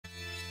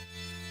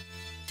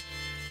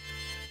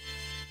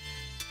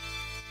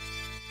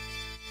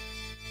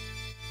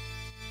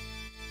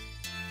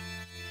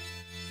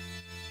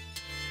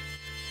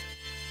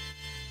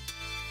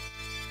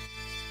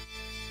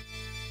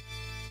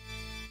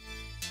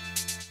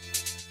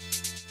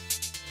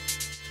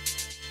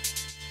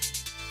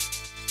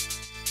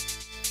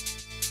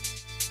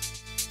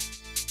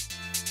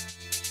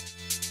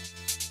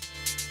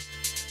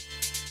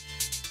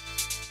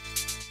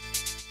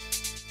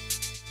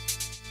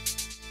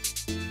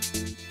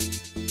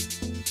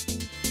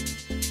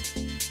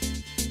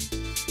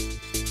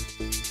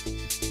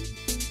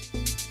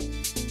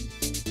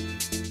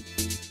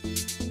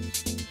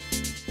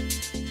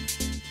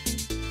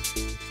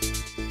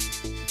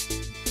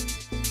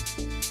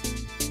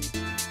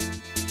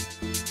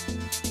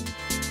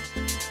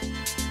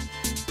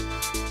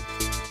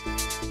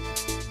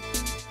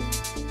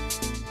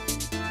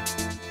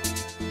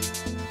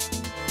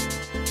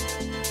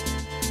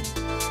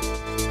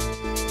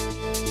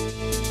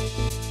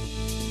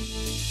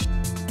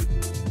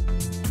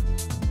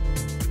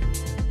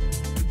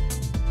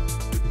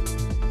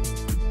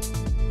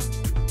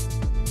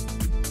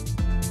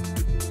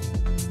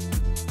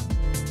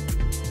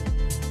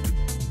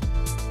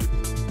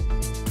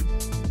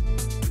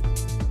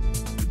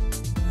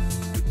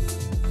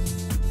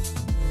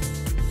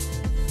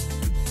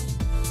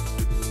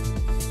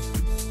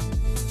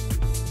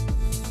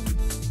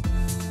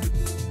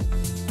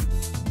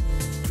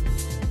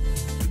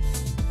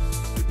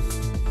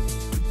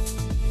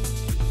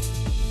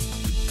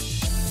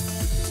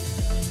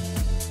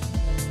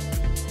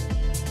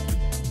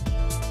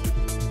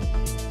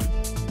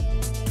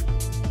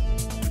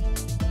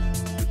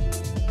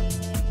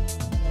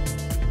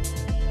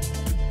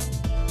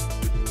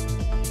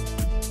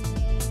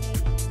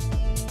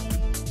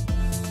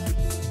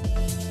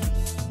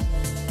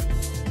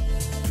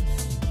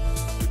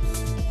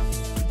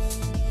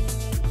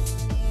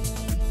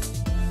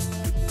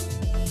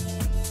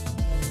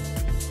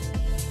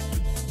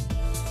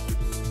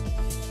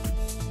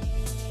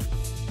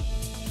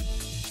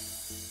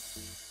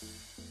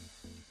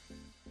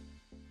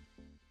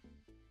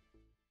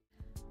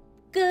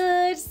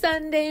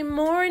Sunday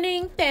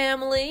morning,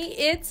 family.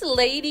 It's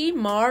Lady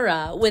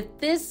Maura with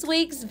this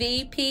week's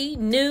VP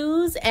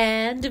News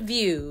and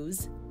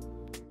Views.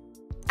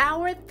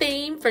 Our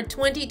theme for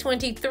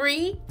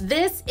 2023,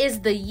 this is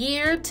the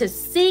year to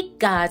seek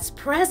God's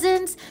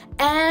presence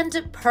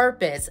and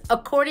purpose,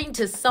 according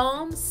to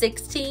Psalm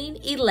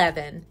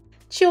 16:11.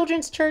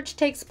 Children's Church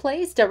takes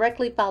place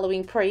directly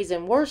following praise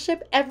and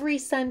worship every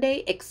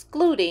Sunday,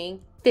 excluding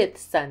fifth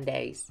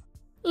Sundays.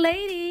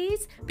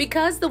 Ladies,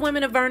 because the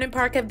women of Vernon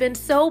Park have been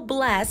so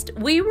blessed,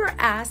 we were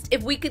asked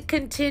if we could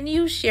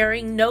continue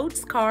sharing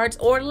notes, cards,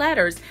 or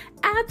letters.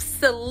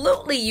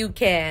 Absolutely you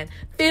can.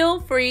 Feel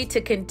free to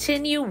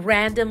continue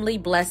randomly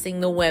blessing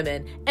the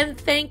women. And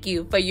thank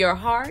you for your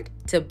heart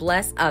to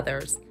bless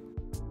others.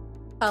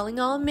 Calling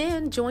all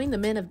men, join the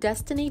Men of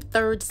Destiny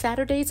third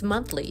Saturdays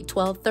monthly,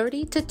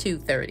 12:30 to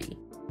 2:30.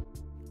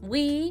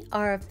 We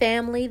are a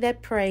family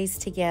that prays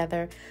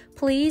together.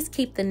 Please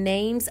keep the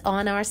names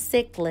on our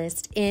sick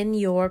list in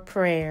your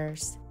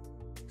prayers.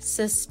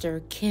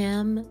 Sister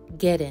Kim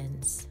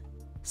Giddens,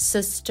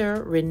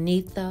 Sister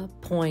Renitha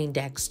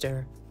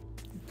Poindexter,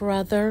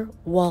 Brother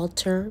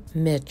Walter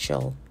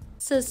Mitchell,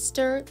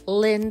 Sister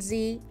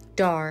Lindsay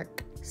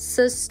Dark,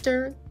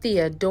 Sister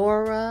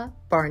Theodora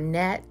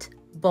Barnett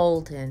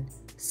Bolden,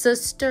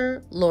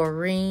 Sister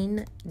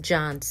Laureen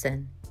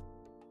Johnson.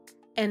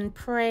 And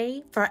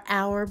pray for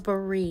our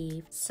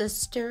bereaved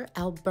Sister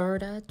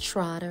Alberta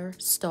Trotter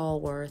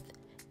Stallworth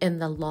in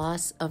the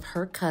loss of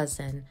her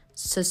cousin,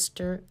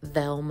 Sister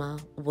Velma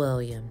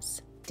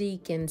Williams.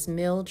 Deacons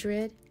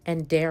Mildred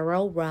and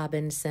Darrell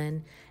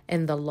Robinson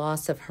in the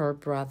loss of her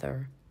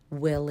brother,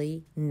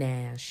 Willie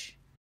Nash.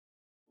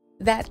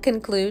 That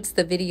concludes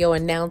the video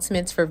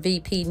announcements for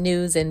VP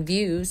News and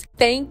Views.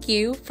 Thank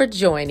you for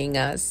joining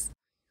us.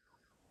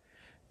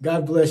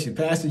 God bless you.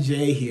 Pastor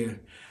Jay here.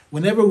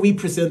 Whenever we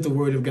present the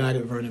Word of God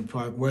at Vernon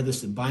Park, whether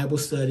it's in Bible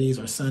studies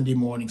or Sunday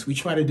mornings, we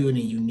try to do it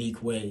in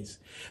unique ways.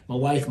 My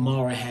wife,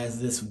 Maura, has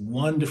this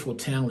wonderful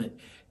talent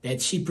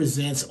that she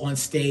presents on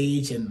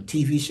stage and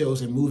TV shows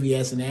and movie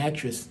as an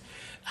actress.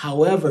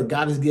 However,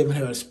 God has given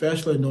her a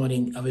special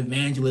anointing of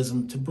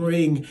evangelism to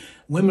bring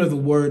women of the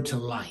Word to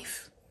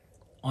life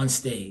on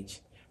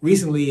stage.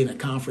 Recently in a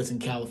conference in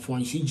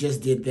California, she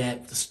just did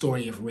that, the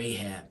Story of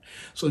RAHAB.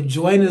 So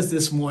join us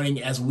this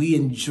morning as we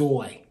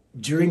enjoy,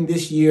 during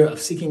this year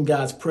of seeking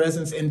God's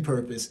presence and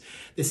purpose,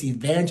 this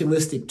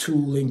evangelistic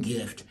tool and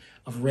gift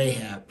of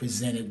Rahab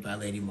presented by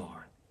Lady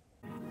Maura.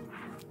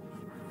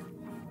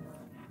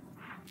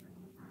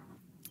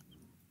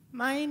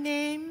 My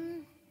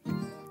name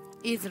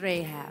is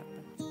Rahab.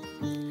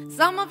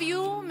 Some of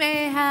you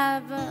may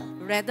have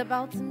read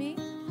about me.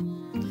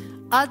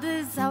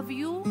 Others of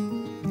you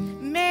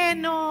may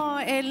know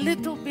a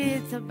little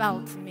bit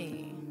about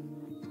me.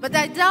 But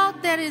I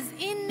doubt there is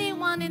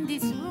anyone in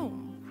this room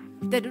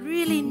that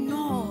really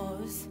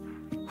knows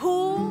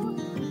who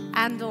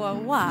and or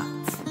what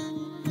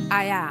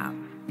I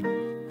am.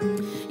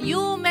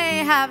 You may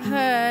have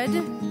heard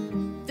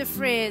the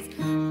phrase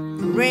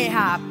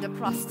Rahab the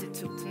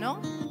prostitute, no?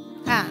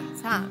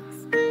 Hands.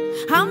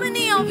 How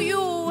many of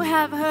you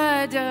have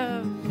heard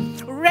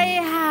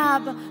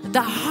Rahab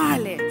the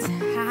harlot?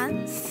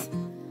 Hands.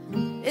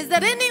 Is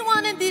there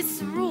anyone in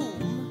this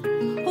room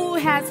who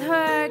has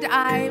heard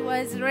I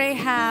was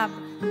Rahab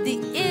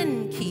the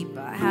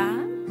innkeeper?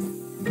 Hands.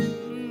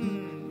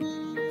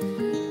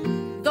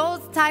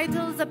 Those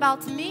titles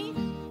about me,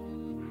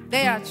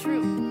 they are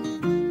true.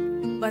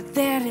 But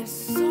there is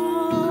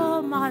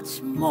so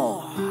much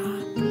more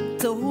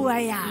to who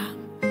I am.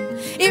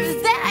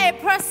 If there a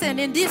person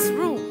in this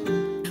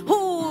room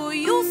who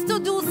used to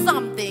do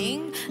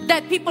something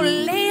that people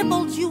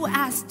labeled you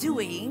as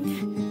doing,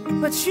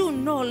 but you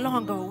no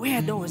longer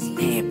wear those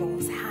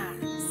labels,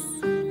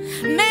 hands.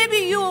 Maybe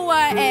you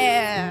were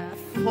a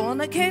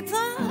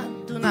fornicator.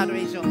 Do not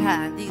raise your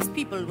hand. These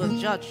people will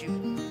judge you.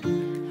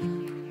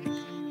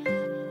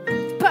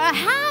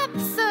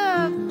 Perhaps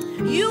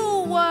you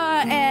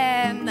were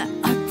an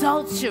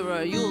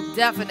adulterer. You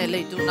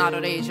definitely do not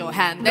raise your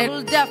hand. They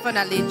will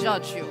definitely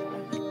judge you.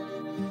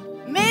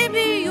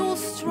 Maybe you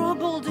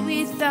struggled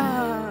with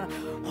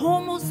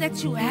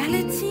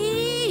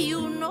homosexuality.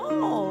 You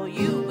know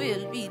you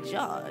will be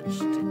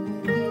judged.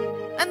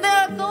 And there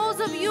are those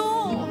of you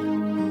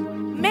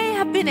may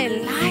have been a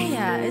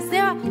liar. Is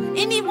there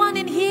anyone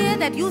in here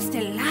that used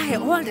to lie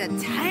all the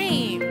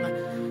time?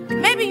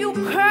 Maybe you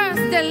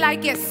cursed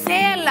like a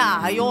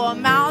sailor. Your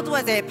mouth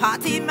was a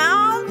potty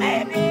mouth,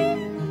 maybe.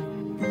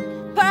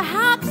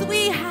 Perhaps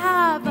we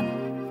have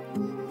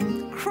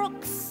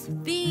crooks,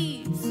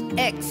 thieves,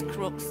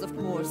 ex-crooks, of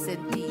course,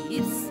 and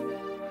thieves.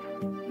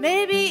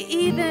 Maybe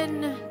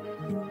even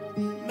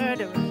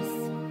murderers,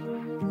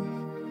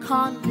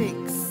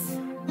 convicts,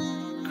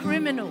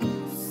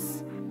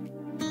 criminals.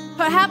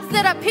 Perhaps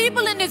there are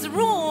people in this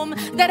room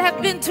that have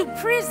been to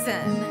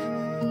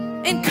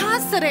prison,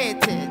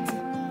 incarcerated.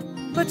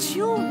 But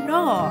you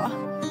know,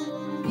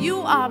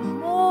 you are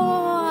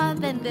more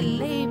than the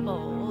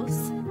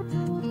labels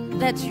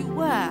that you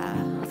wear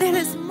there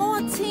is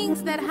more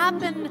things that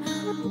happen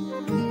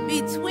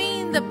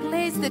between the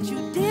place that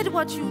you did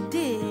what you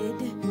did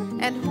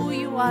and who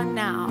you are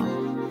now.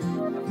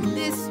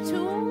 This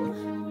too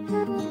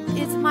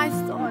is my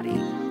story.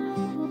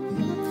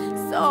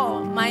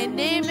 So, my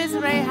name is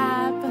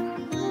Rahab.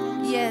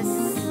 Yes,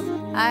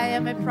 I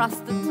am a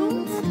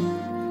prostitute.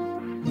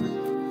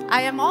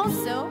 I am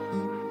also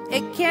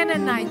a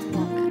Canaanite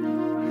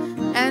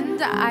woman,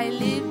 and I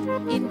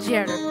live in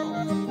Jericho.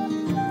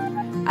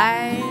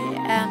 I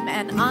am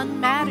an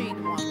unmarried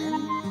woman,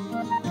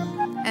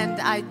 and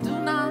I do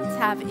not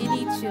have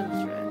any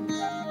children.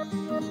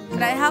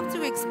 But I have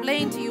to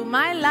explain to you,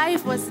 my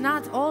life was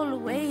not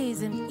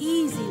always an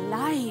easy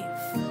life.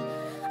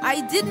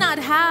 I did not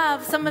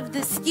have some of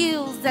the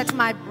skills that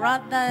my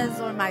brothers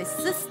or my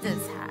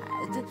sisters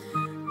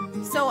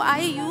had. So I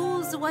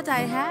used what I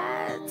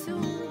had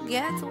to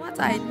get what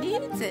I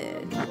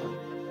needed.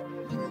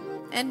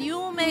 And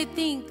you may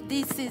think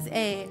this is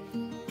a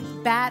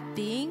bad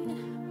thing.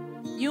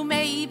 You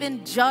may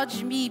even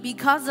judge me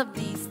because of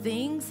these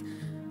things.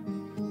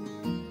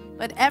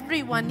 But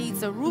everyone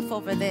needs a roof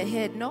over their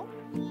head, no?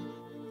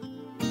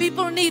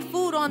 People need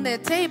food on their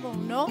table,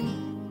 no?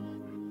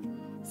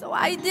 So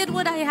I did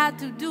what I had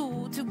to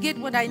do to get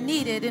what I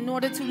needed in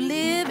order to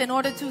live, in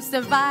order to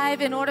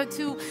survive, in order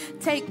to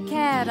take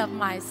care of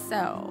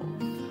myself.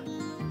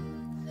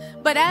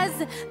 But as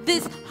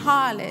this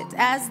harlot,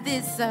 as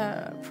this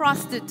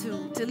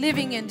prostitute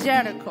living in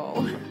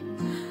Jericho,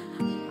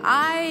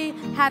 I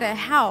had a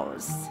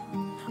house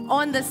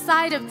on the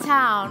side of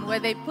town where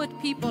they put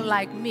people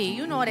like me.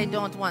 You know they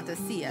don't want to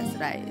see us,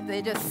 right?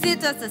 They just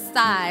sit us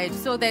aside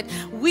so that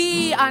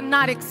we are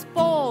not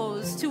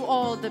exposed to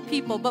all the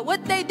people. But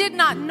what they did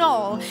not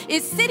know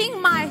is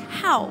sitting my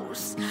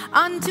house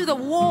onto the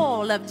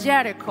wall of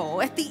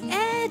Jericho at the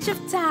edge of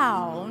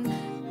town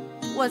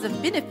was a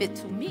benefit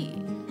to me.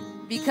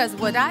 Because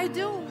what I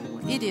do,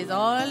 it is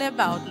all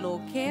about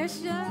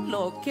location,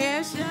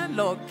 location,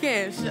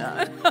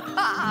 location.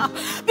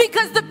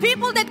 Because the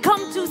people that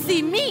come to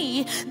see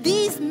me,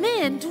 these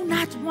men do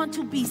not want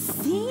to be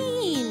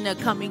seen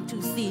coming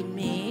to see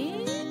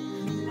me.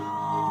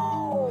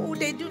 No,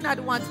 they do not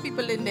want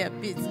people in their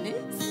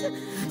business.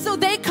 So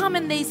they come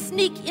and they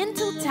sneak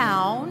into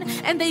town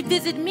and they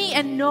visit me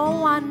and no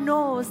one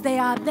knows they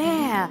are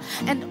there.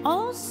 And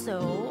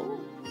also,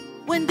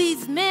 when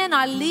these men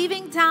are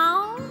leaving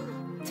town,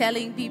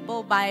 telling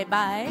people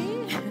bye-bye,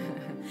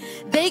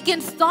 they can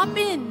stop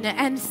in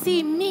and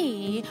see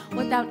me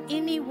without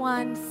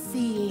anyone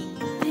seeing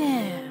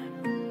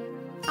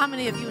them. How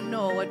many of you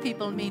know what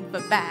people mean for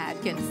bad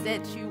can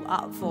set you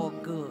up for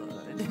good?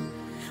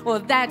 Well,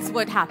 that's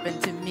what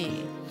happened to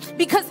me.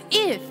 Because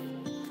if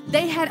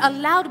they had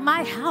allowed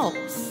my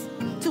house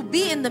to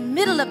be in the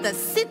middle of the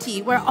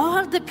city where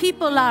all the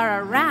people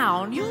are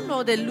around, you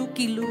know the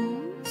looky-loos,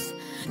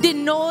 the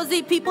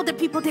nosy people, the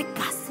people that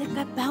gossip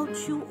about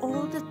you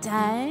all the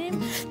time.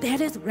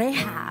 There is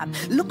Rahab.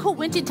 Look who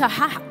went into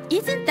her house.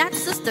 Isn't that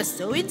sister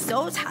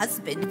so-and-so's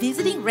husband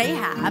visiting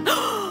Rahab?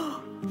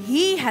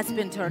 He has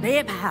been to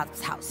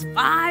Rahab's house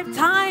 5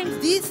 times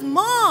this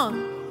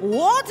month.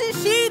 What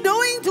is she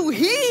doing to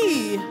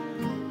he?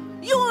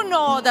 You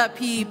know the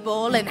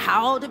people and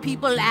how the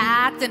people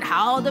act and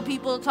how the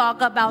people talk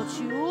about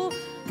you.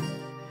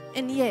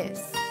 And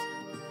yes,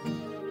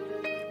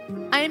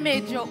 I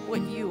may joke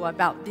with you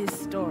about this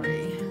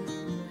story,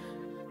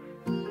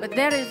 but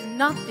there is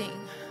nothing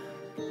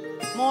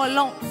more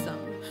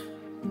lonesome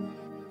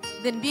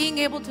than being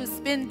able to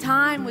spend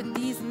time with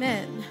these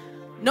men,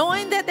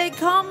 knowing that they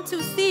come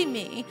to see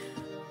me,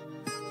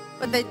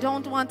 but they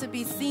don't want to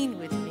be seen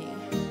with me.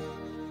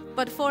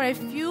 But for a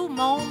few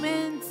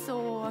moments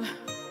or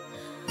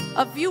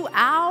a few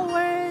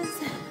hours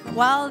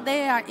while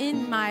they are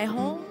in my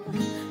home,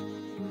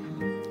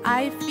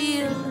 I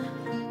feel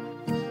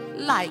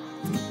liked.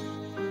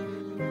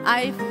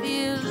 I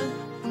feel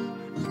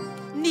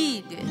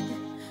needed.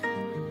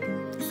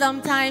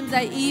 Sometimes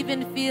I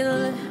even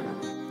feel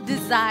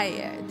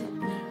desired.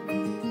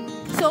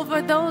 So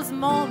for those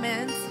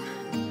moments,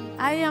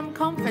 I am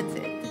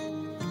comforted.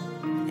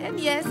 And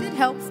yes, it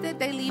helps that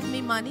they leave me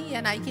money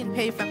and I can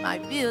pay for my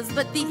bills.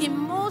 But the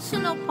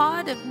emotional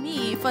part of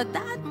me for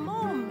that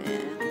moment,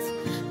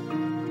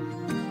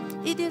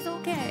 it is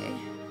okay.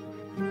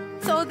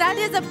 So that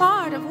is a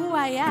part of who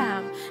I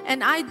am,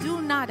 and I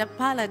do not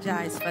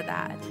apologize for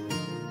that.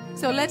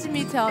 So let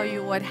me tell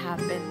you what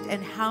happened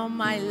and how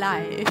my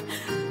life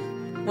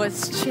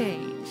was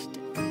changed.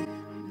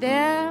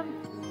 There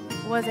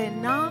was a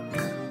knock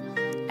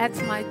at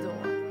my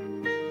door,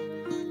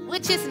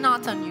 which is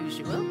not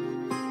unusual.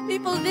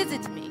 People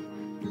visit me.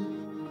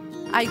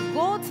 I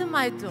go to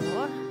my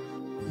door,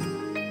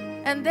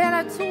 and there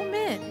are 2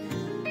 men.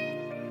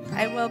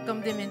 I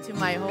welcome them into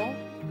my home,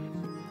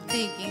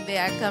 thinking they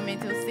are coming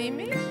to see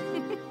me.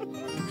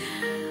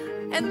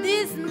 And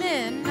these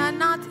men are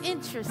not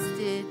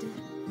interested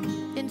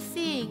in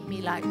seeing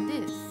me like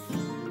this.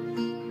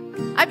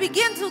 I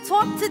begin to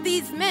talk to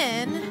these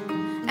men,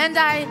 and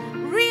I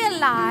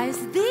realize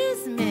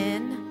these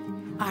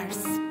men are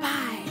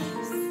spies.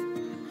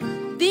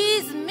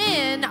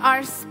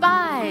 are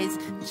spies.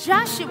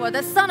 Joshua,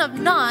 the son of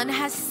Nun,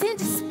 has sent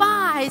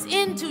spies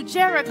into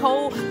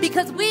Jericho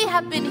because we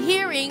have been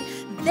hearing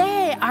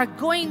they are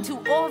going to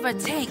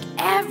overtake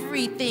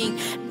everything.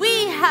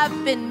 We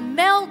have been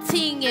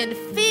melting in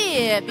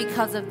fear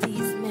because of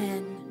these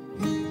men.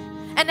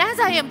 And as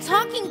I am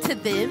talking to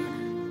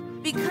them,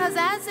 because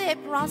as a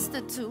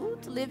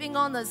prostitute living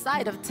on the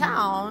side of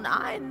town,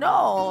 I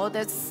know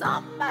that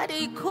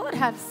somebody could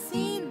have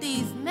seen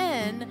these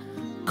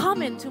men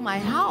come into my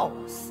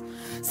house.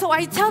 So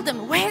I tell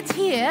them, wait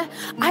here.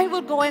 I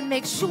will go and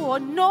make sure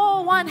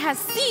no one has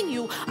seen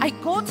you. I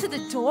go to the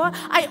door,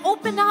 I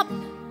open up,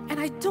 and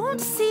I don't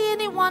see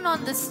anyone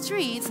on the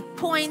streets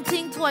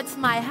pointing towards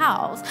my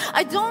house.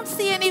 I don't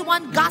see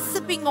anyone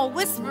gossiping or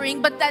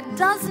whispering, but that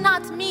does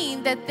not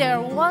mean that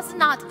there was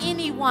not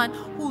anyone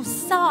who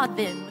saw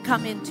them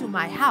come into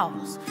my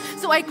house.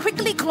 So I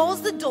quickly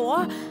close the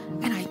door,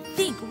 and I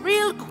think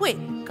real quick,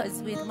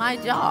 because with my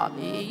job,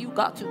 you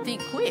got to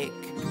think quick.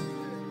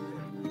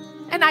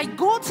 And I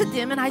go to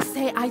them and I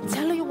say, I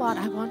tell you what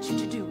I want you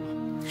to do.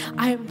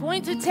 I am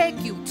going to take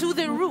you to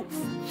the roof,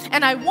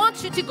 and I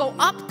want you to go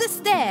up the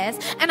stairs,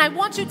 and I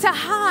want you to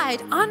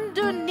hide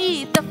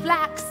underneath the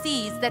flax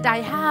seeds that I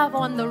have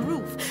on the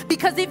roof.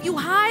 Because if you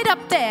hide up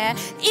there,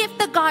 if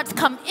the guards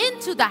come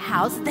into the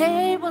house,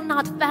 they will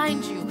not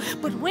find you.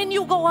 But when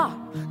you go up,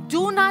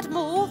 do not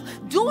move,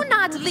 do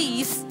not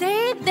leave,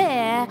 stay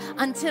there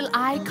until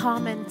I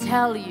come and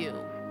tell you.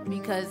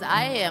 Because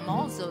I am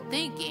also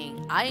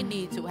thinking I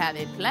need to have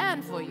a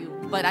plan for you,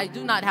 but I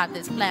do not have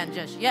this plan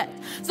just yet.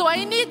 So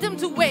I need them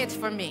to wait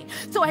for me.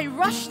 So I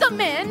rush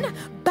them in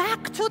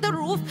back to the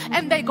roof,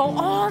 and they go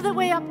all the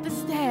way up the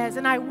stairs,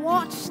 and I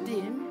watch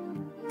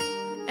them.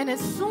 And as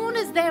soon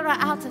as they are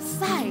out of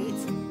sight,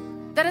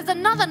 there is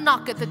another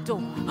knock at the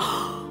door.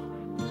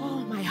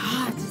 Oh, my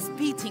heart is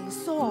beating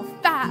so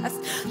fast.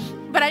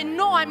 But I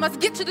know I must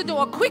get to the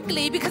door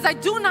quickly, because I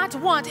do not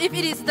want, if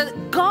it is the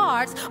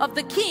guards of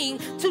the king,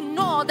 to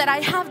know that I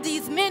have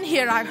these men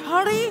here. I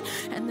hurry,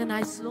 and then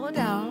I slow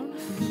down.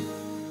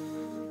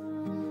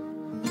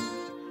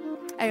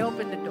 I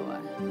open the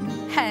door.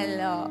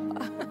 Hello.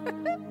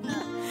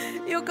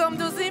 You come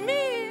to see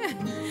me?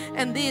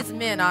 And these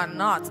men are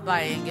not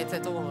buying it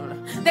at all.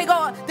 They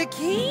go, the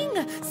king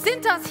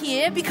sent us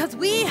here because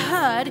we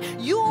heard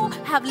you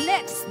have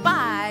let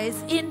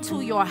spies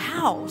into your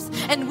house,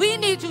 and we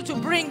need you to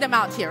bring them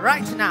out here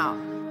right now.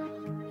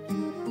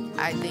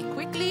 I think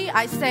quickly.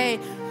 I say,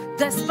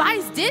 the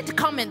spies did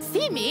come and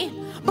see me,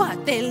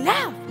 but they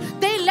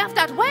left. They left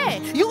that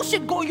way. You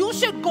should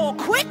go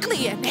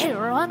quickly. And they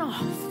run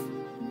off.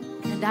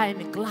 And I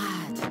am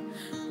glad.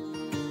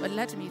 But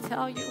let me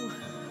tell you,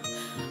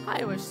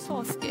 I was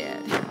so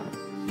scared.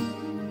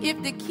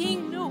 If the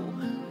king knew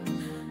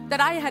that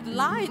I had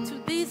lied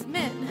to these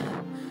men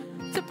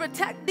to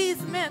protect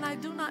these men, I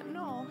do not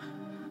know.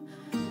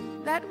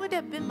 That would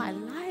have been my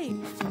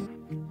life.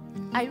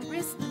 I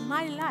risked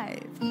my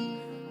life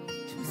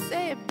to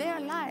save their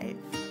life,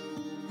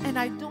 and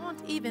I don't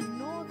even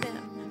know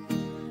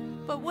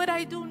them. But what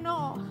I do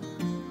know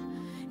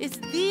is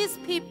these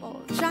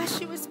people,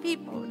 Joshua's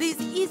people, these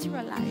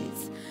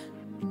Israelites,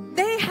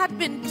 they had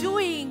been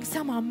doing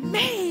some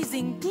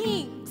amazing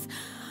things.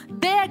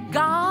 Their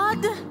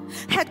God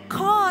had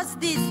caused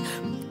this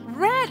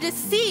Red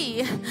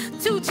Sea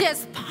to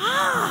just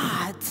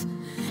part.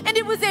 And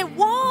it was a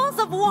walls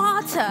of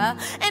water.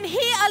 And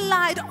he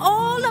allowed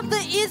all of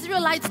the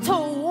Israelites to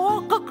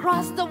walk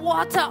across the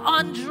water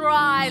on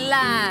dry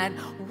land.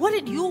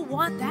 Wouldn't you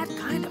want that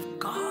kind of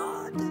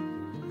God?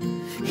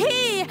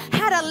 He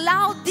had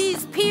allowed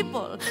these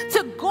people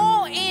to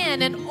go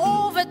in and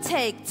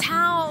overtake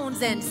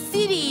towns and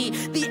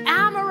cities. The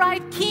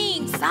Amorite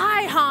king,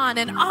 Sihon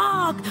and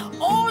Og,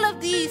 all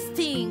of these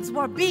things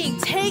were being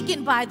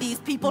taken by these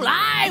people.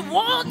 I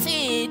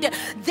wanted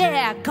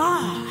their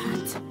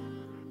God.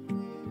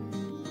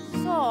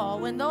 So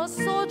when those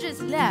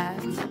soldiers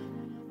left,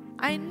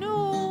 I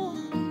knew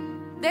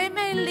they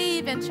may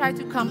leave and try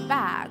to come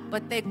back,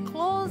 but they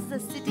closed the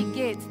city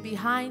gates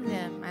behind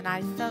them, and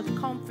I felt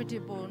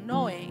comfortable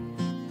knowing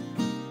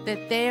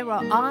that they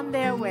were on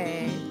their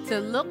way to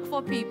look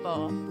for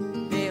people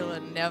they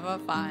will never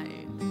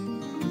find.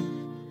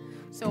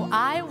 So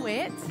I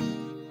wait,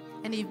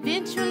 and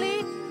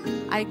eventually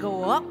I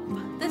go up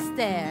the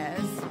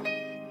stairs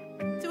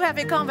to have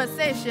a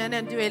conversation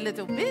and do a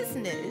little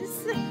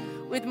business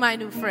with my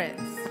new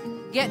friends.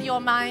 Get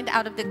your mind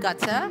out of the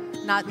gutter,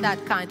 not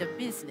that kind of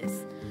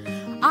business.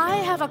 I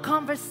have a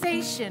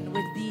conversation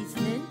with these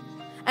men,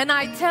 and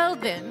I tell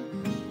them,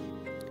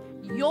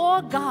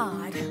 your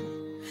God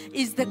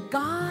is the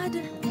God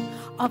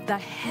of the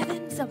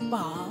heavens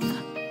above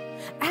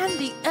and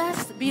the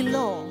earth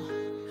below.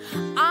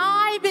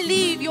 I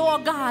believe your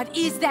God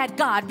is that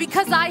God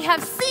because I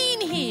have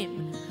seen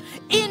him.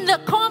 In the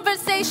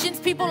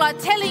conversations, people are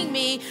telling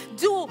me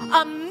do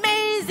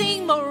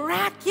amazing,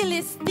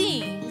 miraculous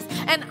things.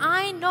 And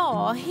I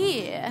know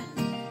here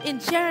in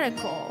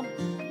Jericho,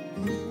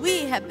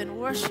 we have been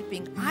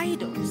worshiping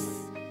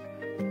idols.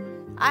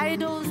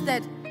 Idols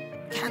that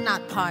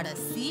cannot part a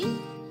sea.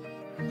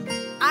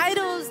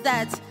 Idols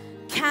that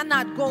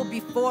cannot go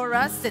before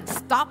us and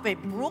stop a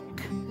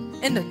brook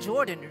in the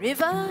Jordan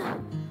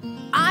River.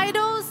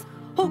 Idols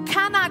who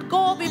cannot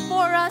go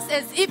before us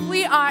as if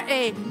we are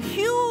a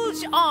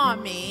huge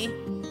army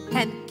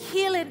and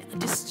kill and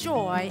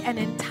destroy an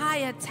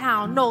entire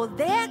town. No,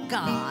 their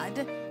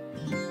God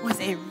was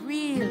a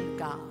real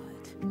God.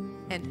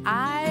 And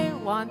I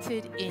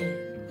wanted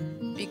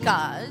in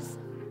because,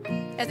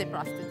 as a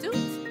prostitute,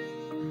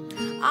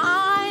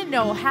 I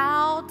know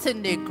how to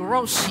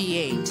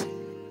negotiate.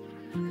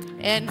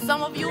 And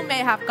some of you may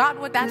have got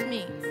what that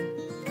means.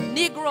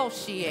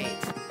 Negotiate.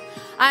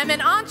 I'm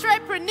an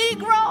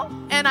entrepreneur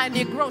and I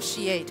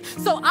negotiate.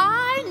 So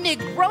I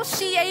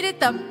negotiated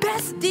the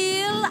best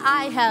deal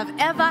I have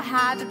ever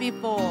had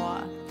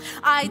before.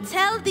 I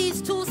tell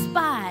these two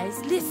spies,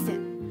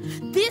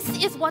 listen,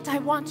 this is what I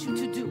want you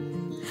to do.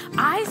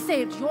 I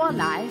saved your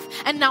life,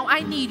 and now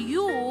I need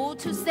you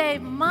to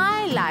save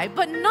my life.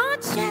 But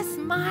not just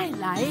my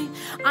life.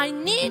 I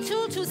need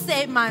you to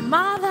save my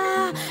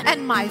mother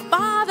and my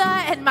father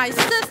and my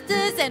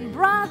sisters and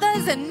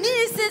brothers and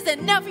nieces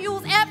and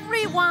nephews,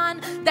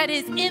 everyone that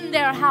is in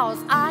their house.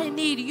 I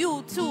need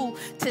you too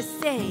to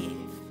save.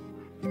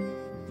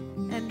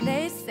 And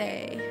they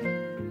say,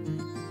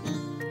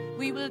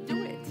 we will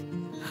do it.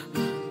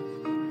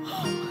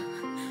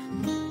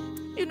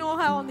 You know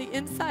how on the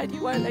inside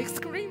you are like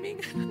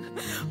screaming,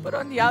 but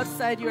on the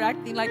outside you're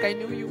acting like I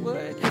knew you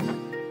would.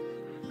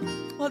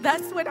 Well,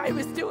 that's what I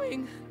was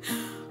doing.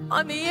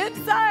 On the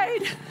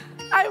inside,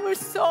 I was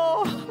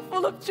so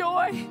full of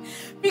joy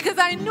because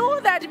I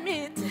knew that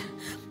meant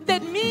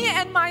that me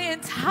and my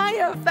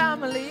entire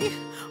family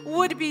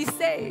would be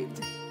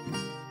saved.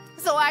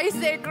 So I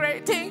say,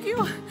 great, thank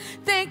you.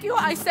 Thank you.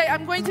 I say,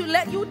 I'm going to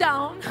let you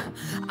down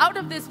out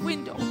of this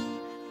window.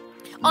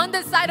 On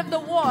the side of the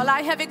wall,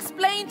 I have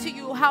explained to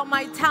you how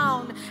my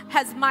town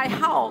has my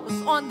house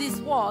on this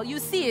wall. You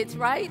see it,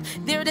 right?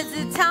 There is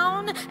a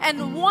town,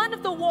 and one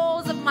of the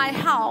walls of my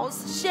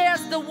house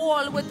shares the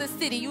wall with the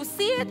city. You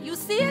see it? You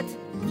see it?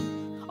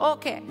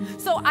 Okay.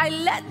 So I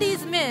let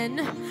these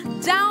men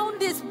down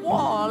this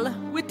wall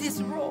with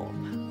this rope.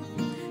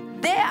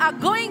 They are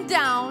going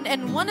down,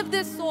 and one of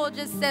the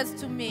soldiers says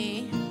to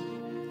me,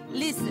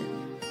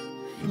 listen,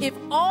 if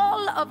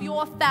all of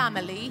your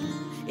family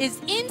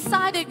is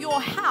inside of your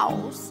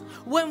house,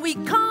 when we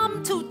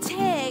come to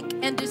take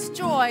and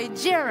destroy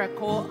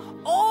Jericho,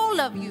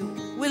 all of you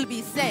will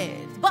be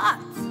saved. But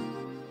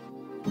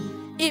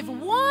if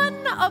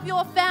one of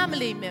your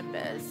family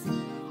members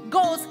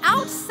goes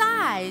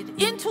outside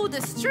into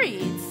the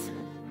streets,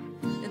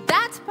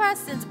 that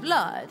person's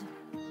blood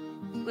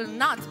will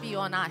not be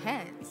on our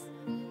hands.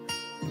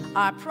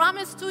 Our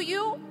promise to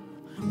you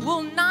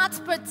will not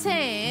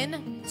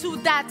pertain to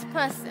that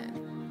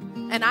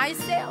person. And I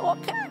say,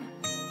 okay.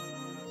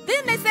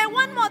 Then they say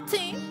one more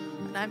thing,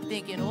 and I'm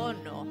thinking, oh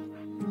no.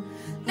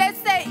 They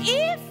say,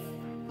 if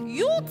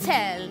you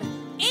tell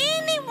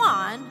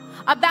anyone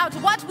about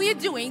what we're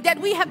doing, that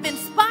we have been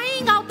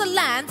spying out the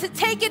land to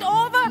take it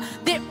over,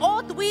 the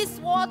oath we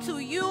swore to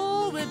you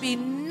will be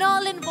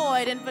null and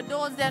void. And for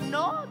those that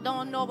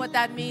don't know what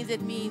that means,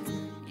 it means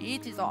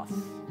it is off.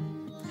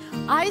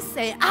 I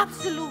say,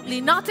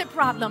 absolutely not a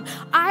problem.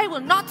 I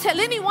will not tell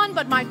anyone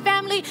but my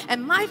family,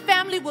 and my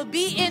family will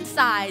be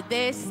inside.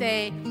 They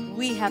say,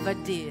 we have a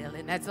deal,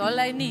 and that's all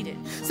I needed.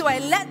 So I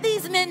let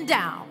these men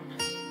down.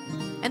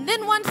 And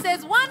then one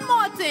says one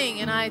more thing,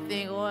 and I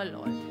think, oh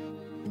Lord.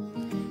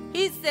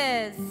 He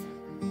says,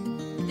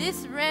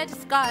 this red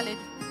scarlet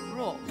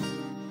rope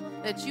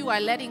that you are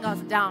letting us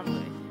down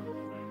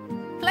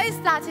with, place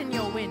that in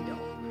your window,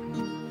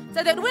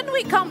 so that when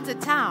we come to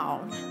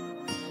town,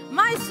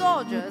 my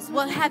soldiers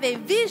will have a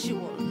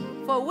visual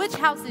for which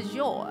house is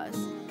yours,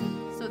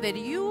 so that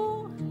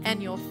you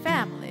and your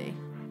family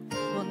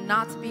will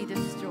not be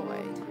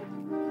destroyed.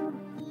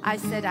 I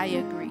said, I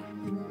agree.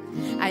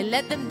 I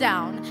let them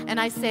down and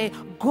I say,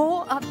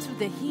 go up to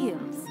the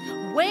hills.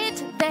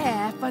 Wait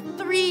there for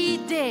 3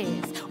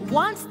 days.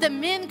 Once the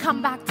men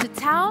come back to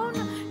town,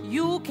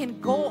 you can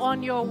go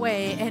on your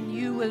way and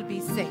you will be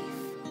safe.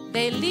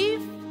 They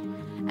leave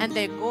and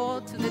they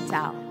go to the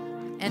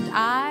town. And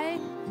I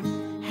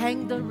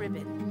hang the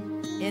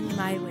ribbon in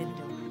my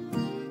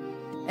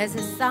window as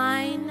a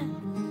sign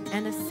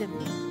and a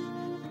symbol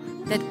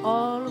that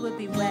all will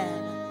be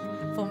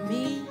well for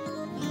me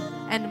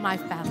and my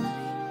family.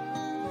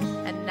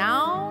 And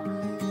now,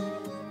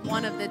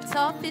 one of the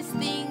toughest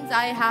things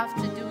I have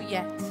to do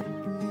yet.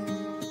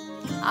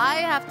 I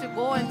have to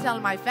go and tell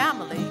my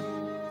family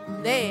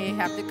they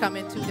have to come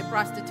into the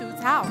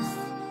prostitute's house.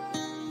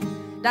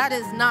 That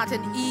is not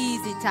an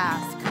easy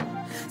task.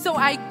 So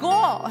I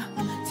go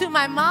to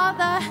my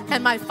mother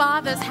and my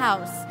father's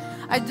house.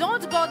 I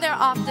don't go there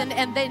often,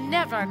 and they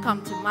never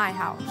come to my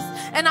house.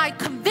 And I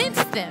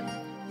convince them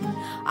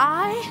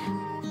I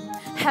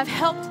have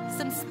helped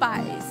some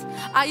spies.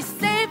 I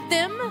saved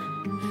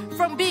them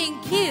from being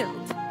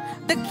killed.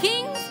 The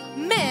king's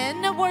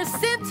men were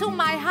sent to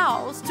my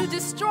house to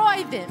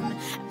destroy them,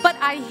 but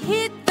I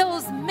hid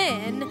those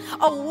men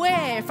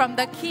away from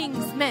the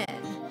king's men.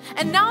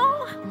 And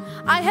now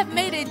I have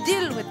made a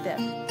deal with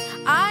them.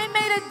 I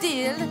made a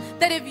deal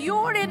that if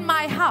you're in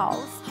my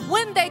house,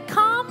 when they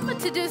come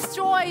to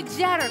destroy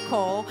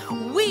Jericho,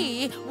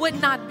 we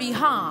would not be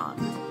harmed.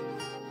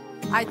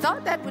 I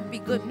thought that would be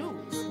good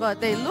news,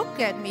 but they look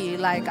at me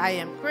like I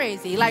am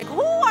crazy. Like,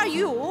 who are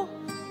you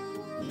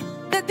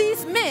that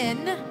these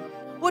men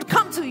would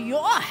come to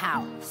your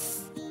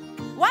house?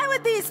 Why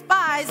would these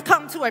spies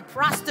come to a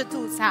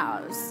prostitute's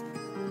house?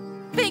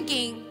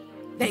 Thinking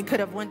they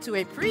could have went to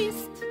a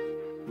priest,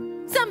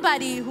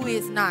 somebody who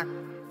is not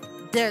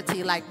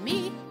dirty like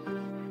me,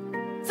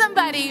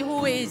 somebody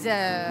who is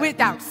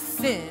without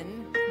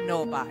sin,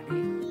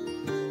 nobody.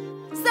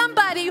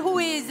 Somebody who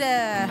is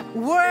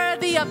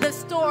worthy of the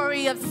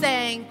story of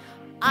saying,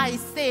 I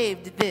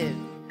saved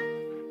them.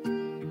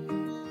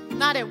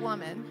 Not a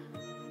woman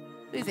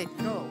who is a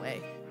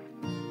throwaway.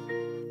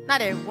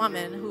 Not a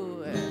woman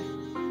who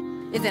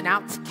is an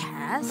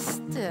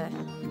outcast.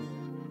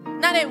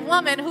 Not a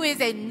woman who is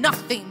a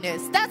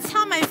nothingness. That's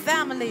how my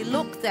family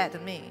looked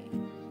at me.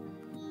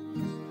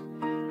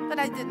 But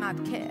I did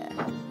not care.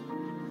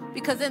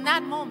 Because in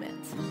that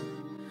moment,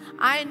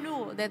 I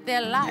knew that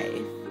their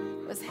life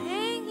was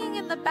hanging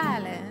in the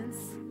balance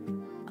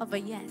of a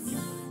yes.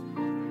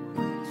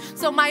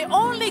 So my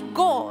only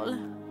goal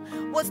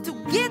was to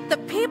get the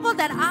people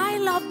that I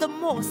love the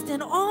most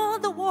in all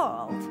the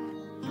world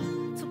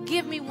to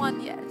give me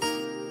one yes.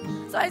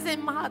 So I said,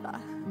 Mother,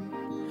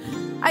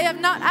 I have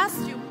not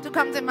asked you to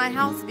come to my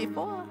house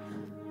before.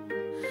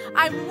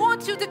 I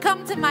want you to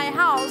come to my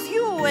house,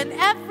 you and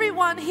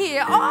everyone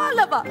here, all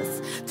of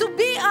us, to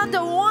be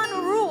under one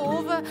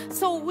roof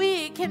so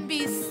we can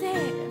be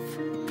safe.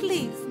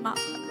 Please,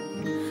 Mother.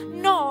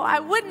 No, I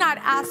would not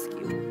ask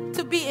you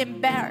to be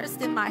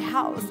embarrassed in my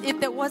house if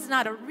there was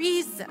not a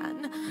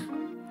reason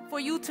for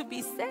you to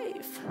be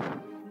safe.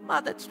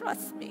 Mother,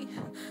 trust me.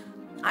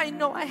 I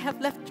know I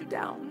have left you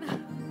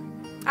down.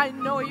 I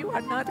know you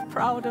are not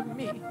proud of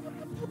me.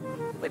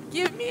 But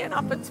give me an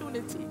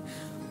opportunity.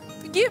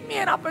 Give me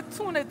an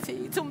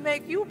opportunity to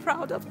make you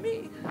proud of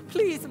me.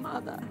 Please,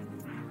 Mother.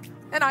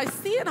 And I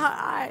see in her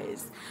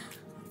eyes,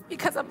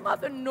 because a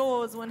mother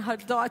knows when her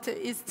daughter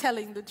is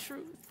telling the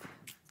truth.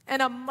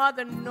 And a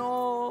mother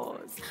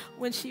knows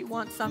when she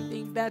wants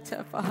something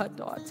better for her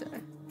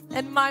daughter.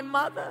 And my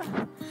mother,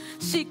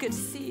 she could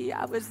see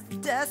I was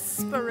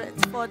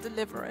desperate for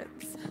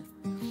deliverance.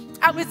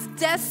 I was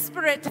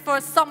desperate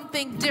for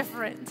something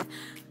different.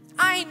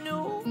 I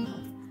knew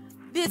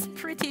this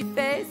pretty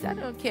face, I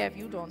don't care if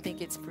you don't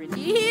think it's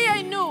pretty.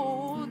 I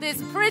knew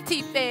this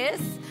pretty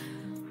face,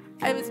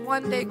 I was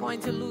one day going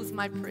to lose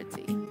my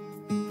pretty.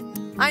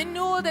 I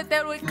knew that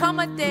there would come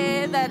a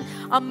day that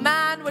a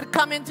man would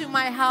come into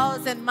my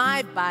house and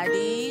my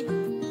body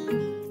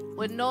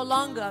would no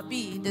longer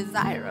be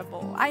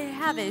desirable. I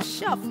have a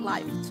shelf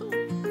life too.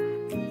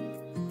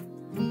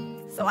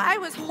 So I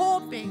was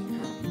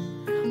hoping,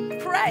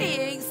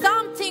 praying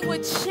something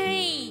would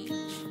change.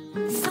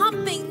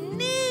 Something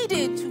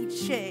needed to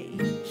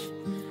change.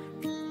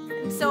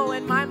 And so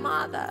when my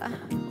mother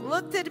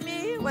looked at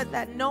me with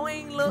that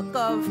knowing look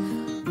of,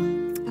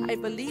 I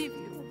believe you,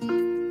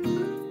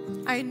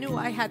 I knew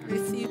I had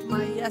received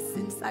my yes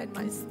inside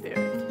my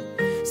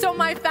spirit. So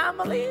my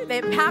family,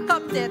 they pack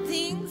up their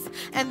things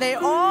and they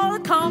all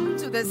come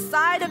to the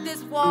side of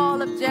this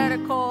wall of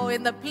Jericho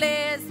in the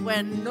place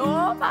where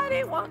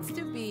nobody wants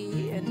to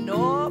be and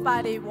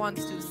nobody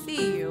wants to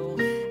see you.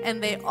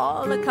 And they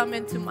all come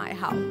into my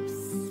house.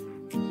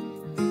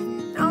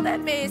 Now that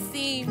may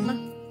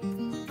seem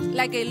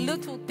like a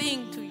little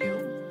thing to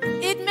you.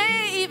 It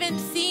may even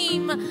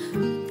seem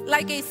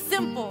like a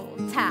simple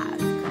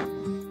task.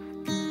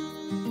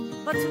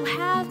 But to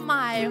have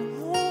my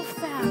whole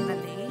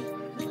family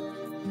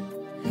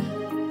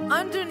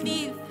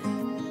underneath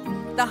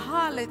the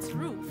harlot's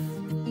roof,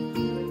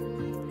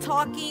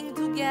 talking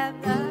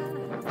together,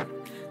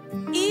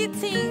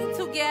 eating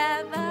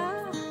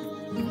together,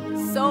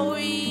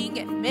 sewing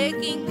and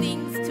making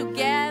things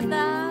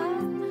together.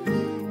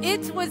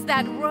 It was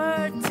that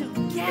word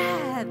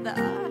together.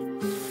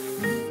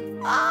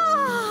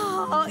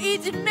 Oh,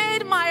 it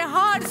made my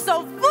heart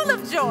so full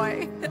of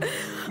joy.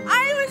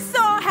 I was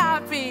so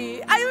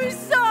happy. I was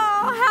so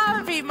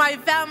happy my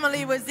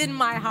family was in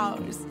my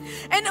house.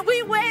 And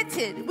we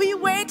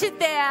waited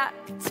there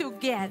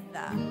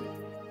together.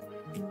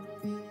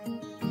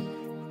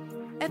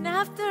 And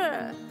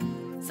after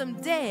some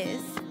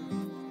days,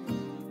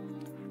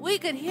 we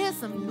could hear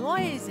some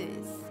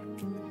noises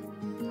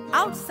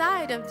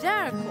outside of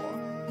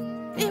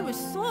Jericho. It was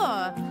so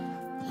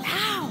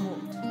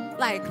loud,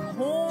 like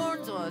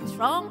horns or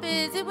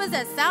trumpets. It was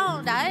a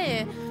sound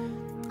I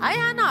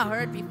had not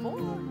heard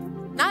before.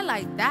 Not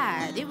like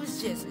that. It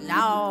was just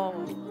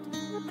loud.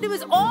 But it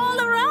was all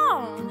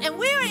around. And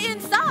we were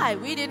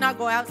inside. We did not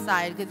go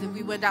outside, because if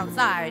we went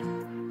outside,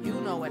 you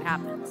know what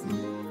happens.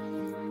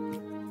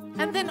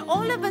 And then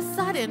all of a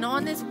sudden,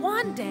 on this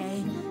one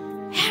day,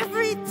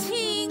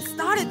 everything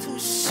started to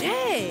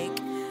shake.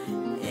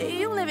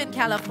 You live in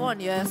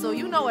California, so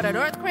you know what an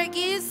earthquake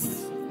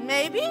is.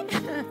 Maybe.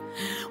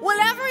 Well,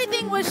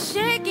 everything was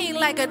shaking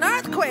like an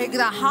earthquake.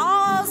 The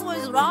house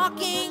was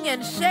rocking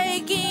and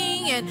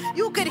shaking, and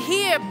you could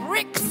hear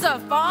bricks are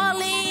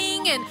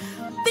falling and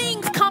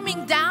things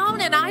coming down,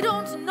 and I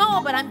don't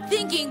know, but I'm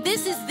thinking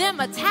this is them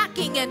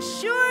attacking, and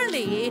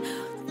surely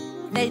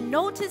they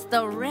noticed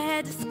the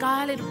red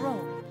scarlet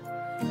robe,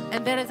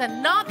 and there is a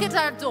knock at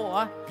our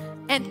door,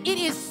 and it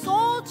is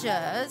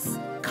soldiers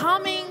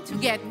coming to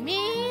get me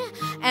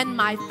and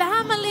my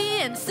family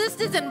and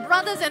sisters and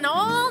brothers and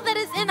all that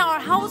is in our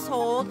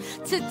household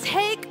to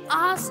take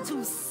us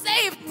to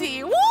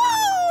safety. Woo!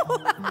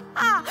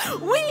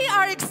 We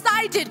are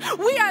excited.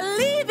 We are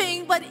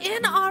leaving, but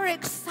in our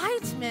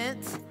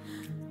excitement,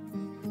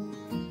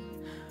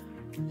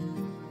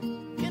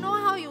 you know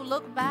how you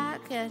look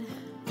back at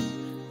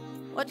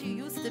what you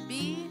used to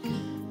be?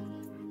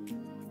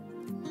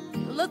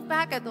 You look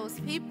back at those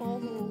people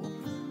who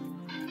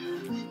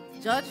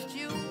judged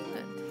you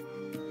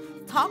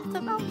and talked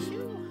about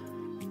you.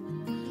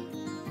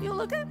 You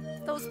look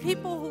at those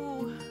people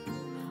who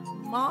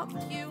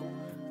mocked you,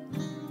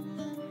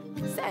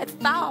 said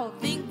foul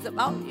things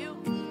about you,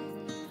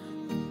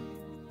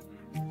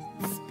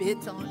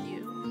 spit on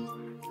you,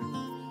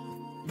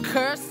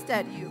 cursed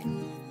at you,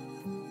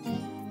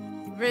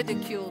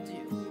 ridiculed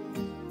you,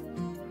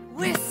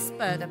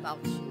 whispered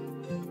about you.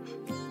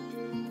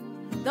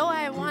 Though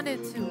I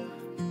wanted to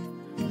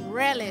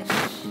relish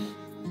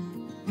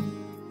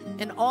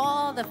in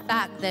all the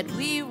fact that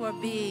we were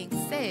being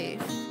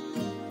saved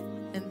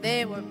and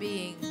they were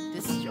being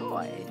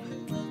destroyed,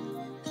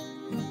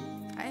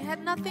 I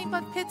had nothing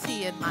but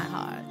pity in my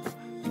heart,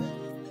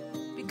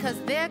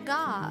 because their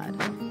God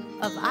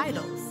of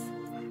idols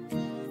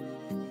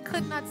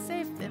could not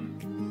save them.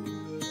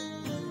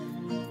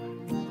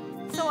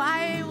 So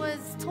I was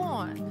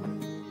torn,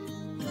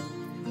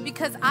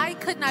 because I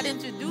could not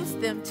introduce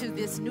them to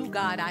this new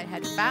God I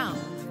had found.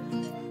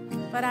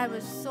 But I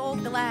was so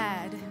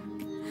glad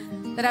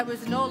that I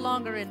was no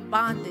longer in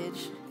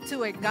bondage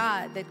to a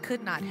God that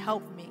could not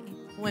help me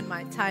when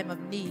my time of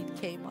need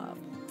came up.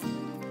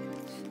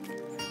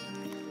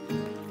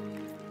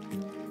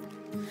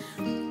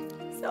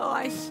 So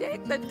I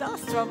shake the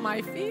dust from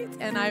my feet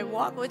and I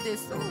walk with these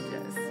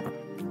soldiers.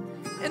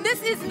 And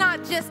this is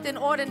not just an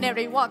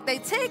ordinary walk. They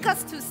take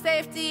us to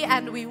safety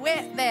and we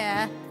went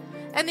there.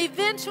 And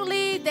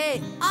eventually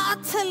they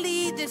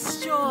utterly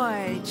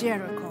destroy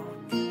Jericho.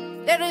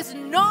 There is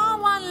no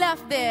one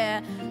left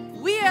there.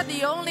 We are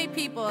the only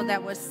people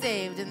that were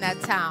saved in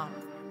that town.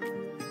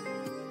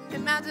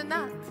 Imagine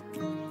that.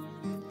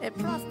 A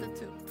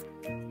prostitute,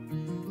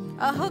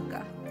 a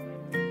hooker,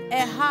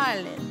 a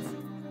harlot.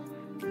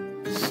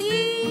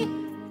 She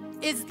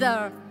is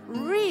the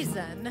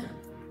reason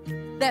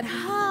that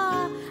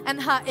her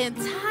and her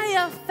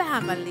entire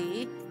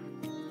family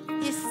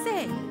is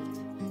saved.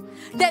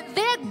 That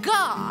their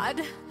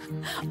God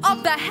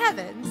of the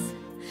heavens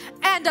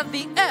and of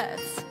the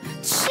earth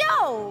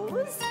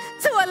chose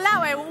to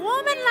allow a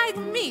woman like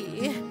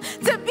me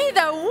to be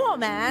the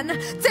woman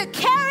to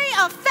carry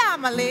a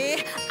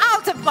family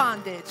out of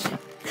bondage.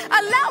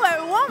 Allow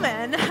a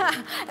woman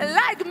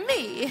like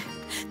me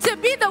to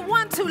be the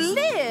one to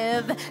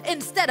live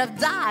instead of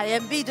die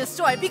and be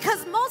destroyed.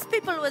 Because most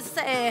people would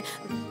say,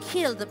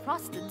 kill the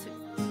prostitute,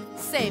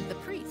 save the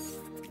priest.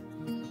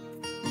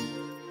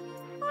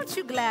 Aren't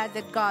you glad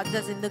that God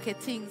doesn't look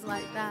at things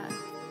like that?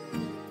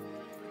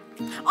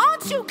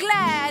 Aren't you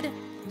glad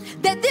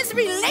that this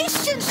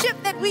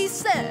relationship that we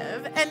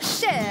serve and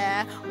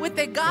share with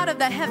the God of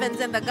the heavens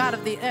and the God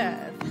of the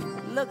earth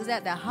looks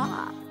at the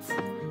heart?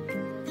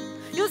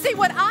 You see,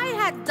 what I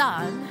had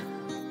done,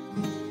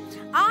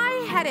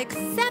 I had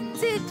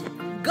accepted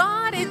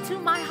God into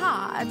my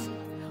heart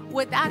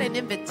without an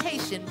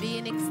invitation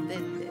being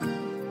extended.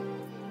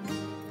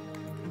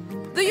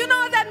 Do you know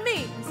what that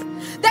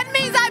means? That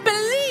means I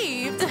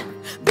believed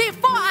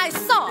before I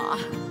saw.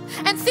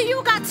 And see,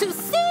 you got to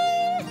see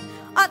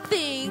a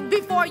thing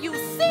before you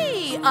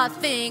see a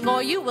thing,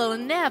 or you will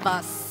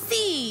never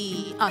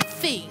see a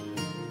thing.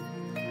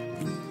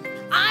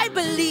 I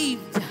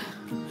believed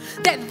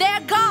that their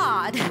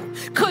God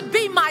could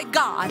be my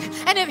God.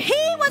 And if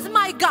he was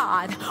my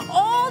God,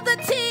 all the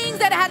things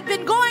that had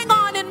been going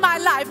on in my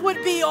life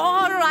would be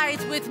all right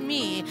with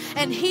me.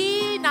 And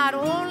he not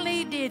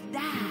only did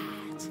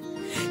that,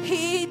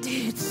 he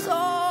did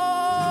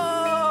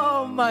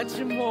so much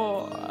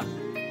more.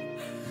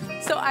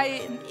 So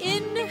I am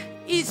in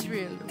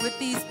Israel with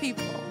these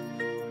people,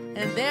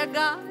 and their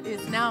God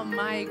is now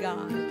my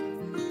God.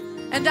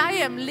 And I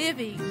am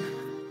living,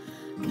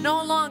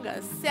 no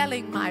longer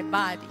selling my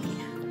body,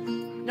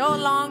 no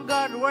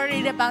longer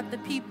worried about the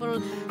people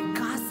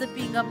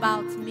gossiping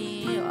about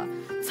me or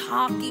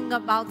talking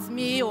about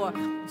me or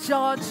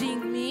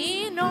judging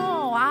me.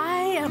 No,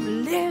 I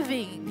am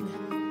living.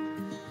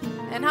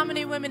 And how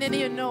many women in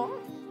here know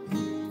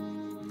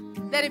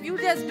that if you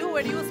just do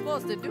what you're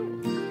supposed to do,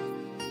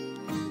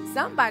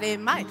 somebody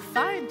might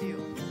find you?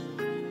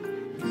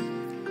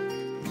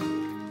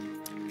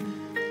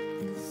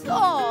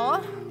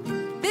 So,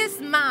 this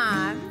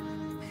man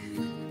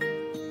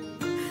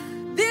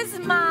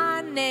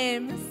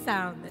man named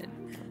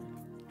Salmon.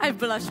 I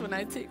blush when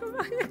I think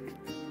about it.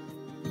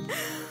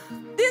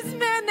 This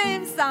man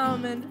named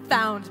Salmon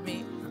found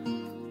me.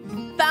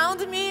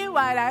 Found me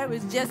while I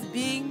was just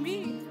being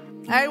me.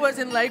 I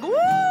wasn't like,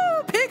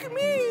 woo, pick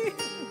me.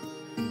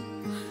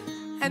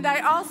 And I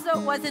also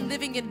wasn't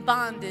living in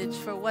bondage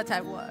for what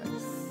I was.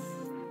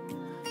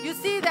 You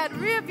see, that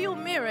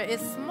rearview mirror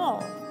is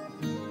small.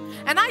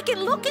 And I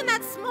can look in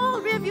that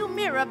small rearview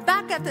mirror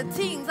back at the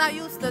things I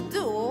used to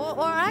do,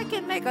 or I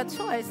can make a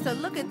choice to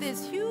look at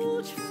this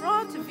huge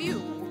front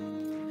view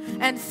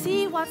and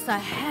see what's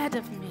ahead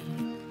of me.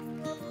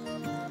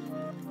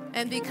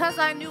 And because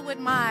I knew what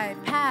my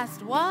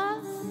past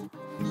was,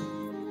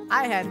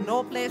 I had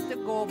no place to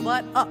go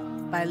but up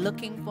by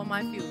looking for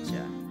my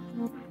future.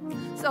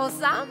 So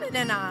Simon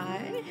and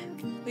I,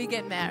 we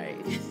get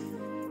married.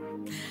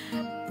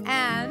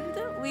 And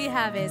we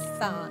have a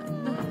son.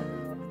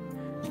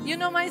 You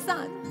know my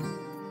son?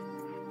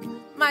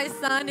 My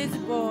son is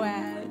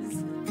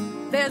Boaz.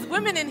 There's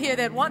women in here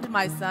that want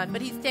my son,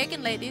 but he's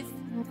taken, ladies.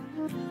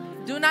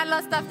 Do not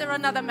lust after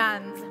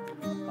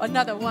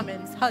another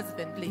woman's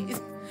husband,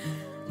 please.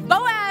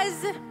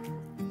 Boaz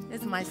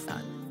is my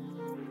son.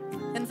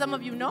 And some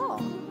of you know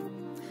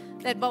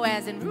that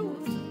Boaz and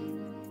Ruth,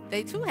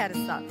 they too had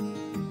a son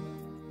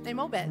named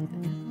Obed.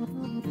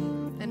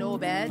 And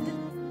Obed,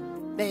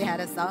 they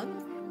had a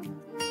son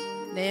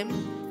named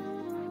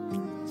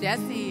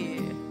Jesse.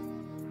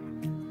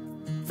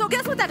 So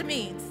guess what that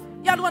means?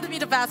 Y'all wanted me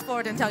to fast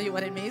forward and tell you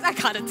what it means. I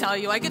gotta tell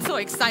you, I get so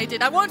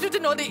excited. I want you to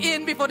know the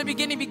end before the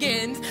beginning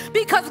begins.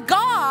 Because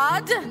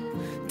God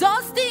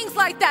does things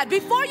like that.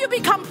 Before you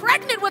become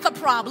pregnant with a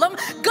problem,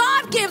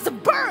 God gives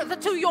birth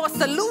to your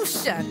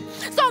solution.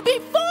 So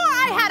before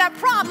I had a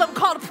problem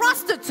called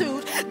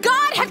prostitute,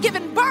 God had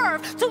given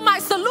birth to my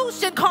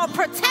solution called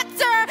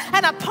protector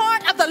and a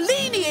part of the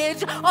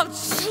lineage of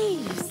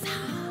Jesus.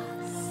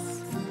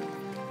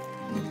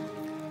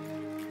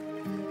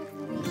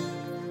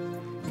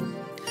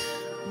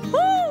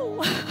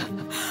 Woo!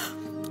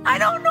 I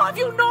don't know if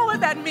you know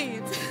what that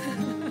means.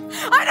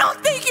 I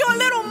don't think your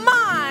little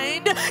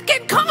mind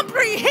can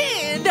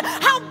comprehend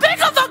how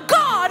big of a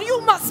God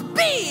you must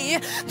be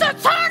to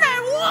turn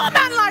a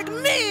woman like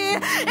me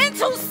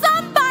into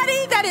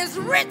somebody that is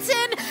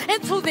written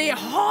into the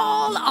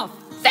Hall of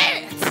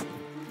Faith.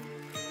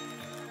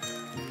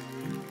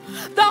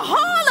 The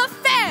Hall of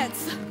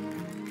Faith.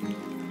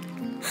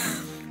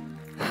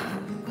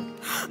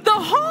 The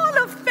Hall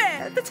of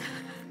Faith.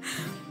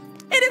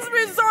 It is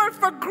reserved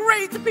for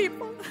great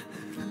people.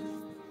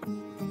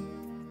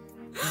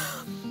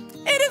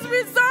 It is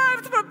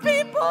reserved for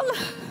people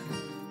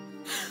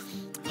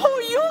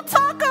who you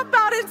talk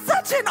about in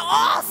such an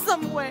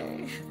awesome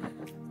way.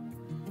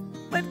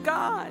 But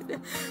God,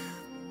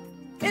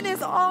 in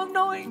His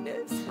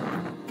all-knowingness,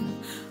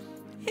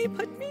 He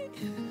put me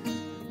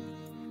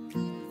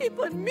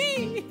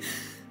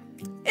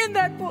in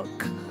that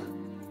book.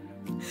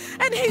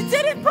 And He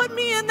didn't put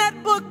me in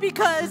that book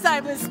because I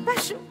was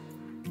special.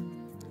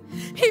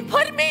 He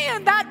put me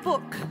in that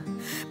book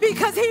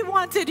because He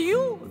wanted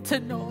you to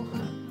know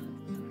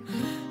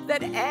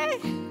that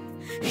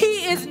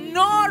He is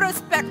no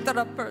respecter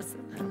of person.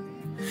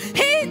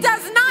 He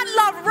does not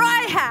love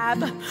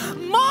Rahab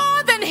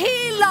more than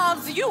He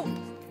loves you.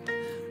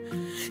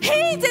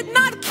 He did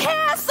not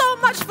care so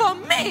much for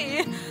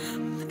me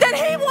that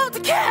He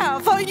won't care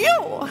for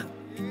you.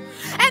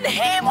 And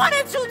He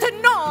wanted you to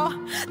know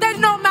that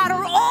no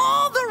matter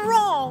all the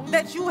wrong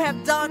that you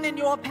have done in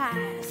your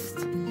past,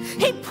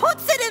 He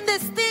puts it in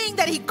this thing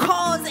that He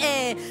calls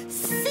a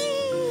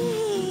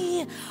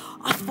sea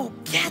of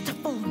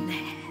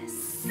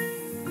forgetfulness.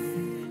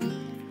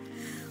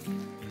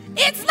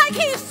 It's like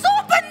He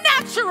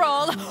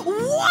supernatural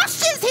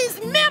washes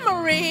His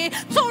memory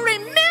to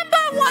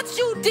remember what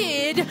you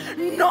did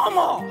no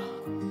more.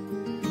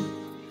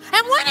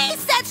 And when He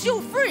sets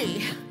you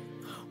free,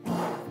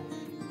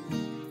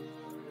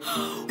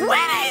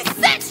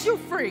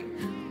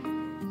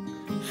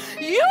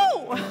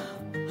 you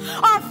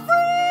are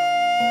free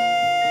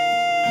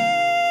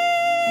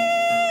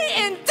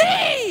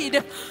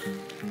indeed.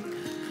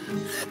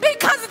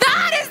 Because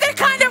that is the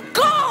kind of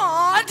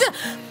God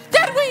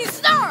that we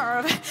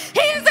serve.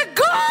 He is the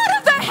God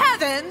of the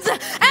heavens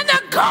and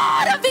the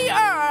God of the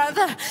earth.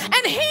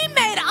 And He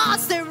made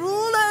us the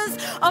rulers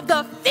of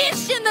the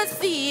fish in the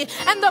sea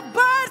and the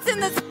birds in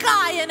the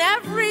sky and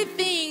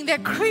everything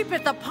that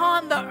creepeth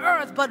upon the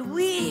earth. But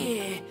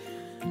we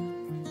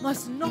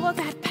must know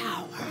that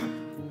power.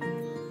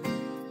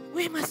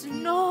 We must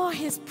know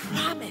His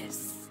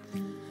promise.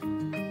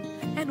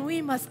 And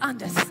we must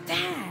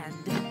understand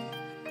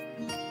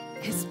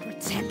His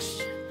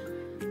protection.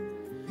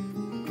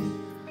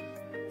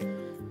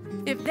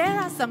 If there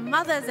are some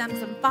mothers and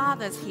some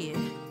fathers here,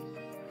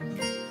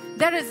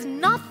 there is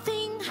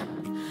nothing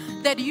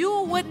that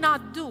you would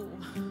not do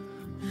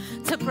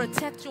to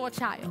protect your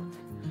child.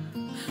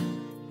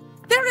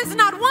 There is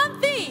not one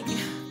thing.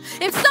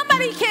 If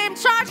somebody came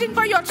charging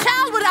for your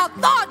child without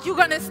thought, you're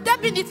going to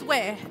step in its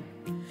way.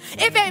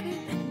 If a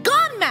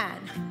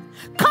gunman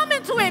come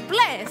into a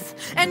place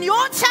and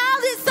your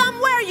child is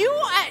somewhere, you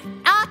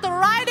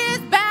arthritis,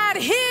 bad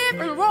hip,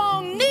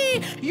 wrong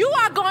knee, you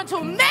are going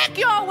to make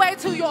your way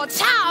to your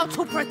child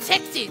to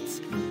protect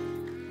it.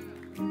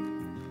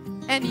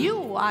 And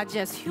you are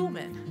just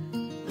human.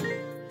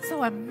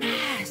 So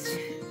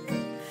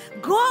imagine,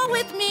 go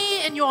with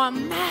me in your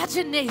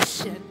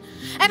imagination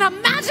and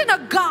imagine a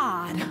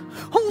God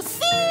who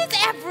sees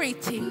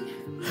everything,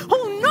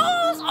 who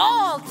knows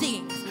all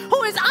things,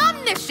 who is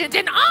omniscient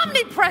and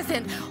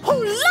omnipresent,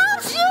 who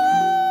loves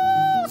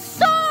you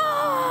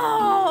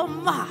so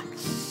much.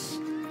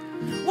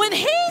 When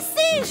he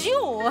sees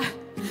you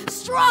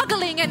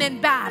struggling and in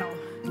battle,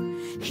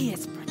 he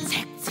is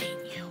protecting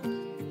you,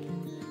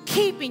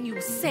 keeping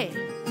you safe.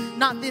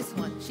 Not this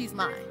one, she's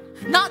mine.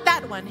 Not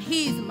that one,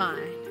 he's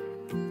mine.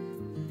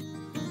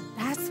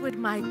 That's what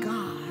my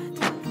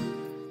God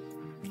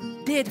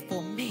did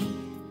for me,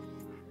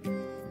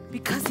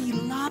 because he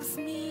loves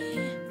me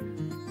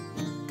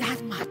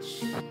that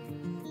much,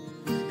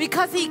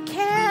 because he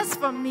cares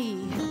for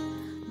me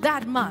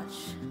that much.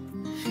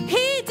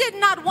 He did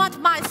not want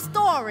my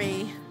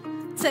story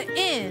to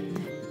end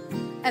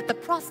at the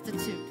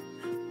prostitute.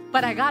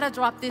 But I gotta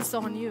drop this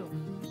on you.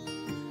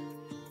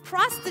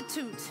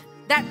 Prostitute,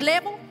 that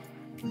label,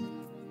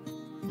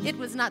 it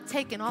was not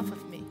taken off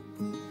of me.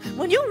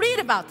 When you read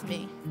about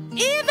me,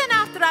 even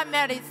after I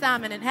married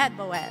Simon and had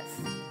Boaz,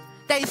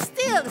 they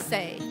still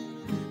say,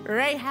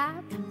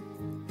 Rahab,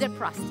 the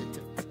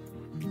prostitute.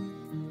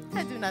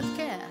 I do not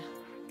care,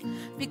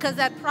 because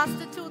that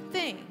prostitute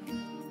thing,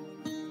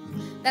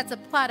 that's a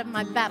part of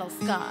my battle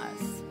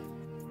scars.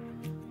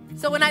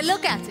 So when I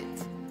look at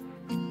it,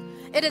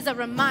 it is a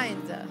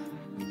reminder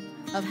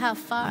of how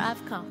far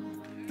I've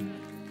come.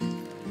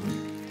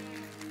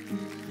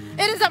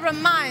 It is a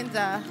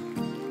reminder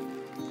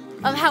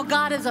of how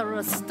God is a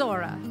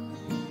restorer.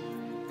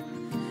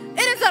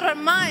 It is a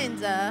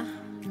reminder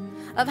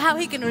of how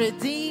he can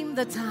redeem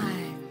the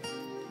time.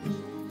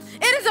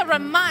 It is a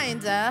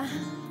reminder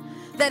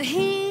that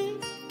he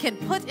can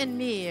put in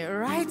me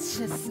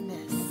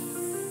righteousness.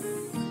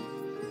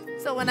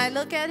 So when I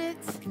look at it,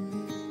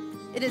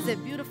 it is a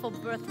beautiful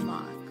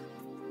birthmark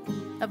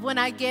of when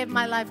I gave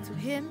my life to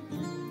him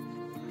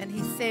and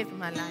he saved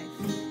my life.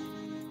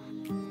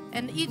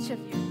 And each of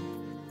you,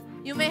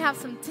 you may have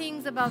some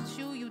things about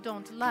you you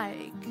don't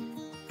like.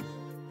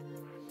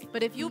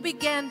 But if you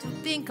begin to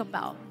think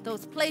about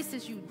those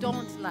places you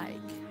don't like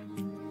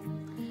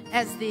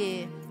as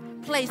the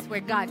place where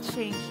God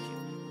changed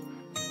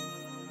you,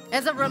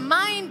 as a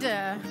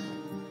reminder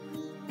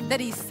that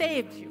he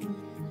saved you,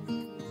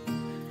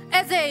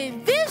 as a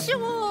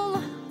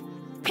visual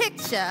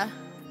picture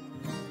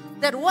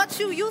that what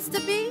you used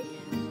to be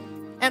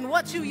and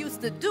what you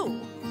used to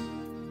do,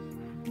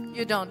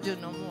 you don't do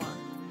no more.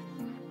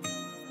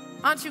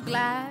 Aren't you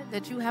glad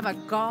that you have a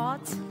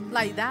God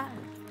like that?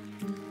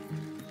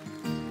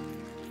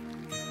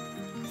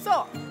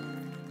 So,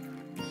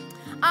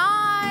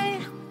 I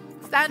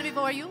stand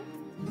before you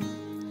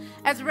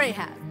as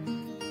Rahab.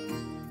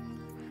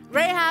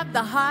 Rahab,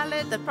 the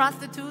harlot, the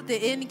prostitute,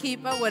 the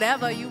innkeeper,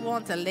 whatever you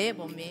want to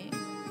label me,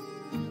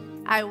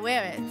 I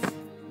wear it,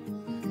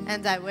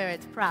 and I wear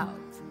it proud.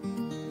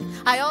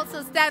 I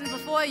also stand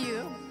before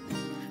you,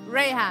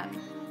 Rahab,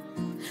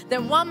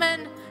 the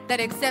woman that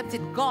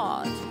accepted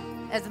God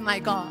as my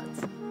God,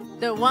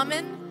 the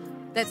woman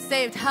that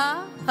saved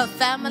her, her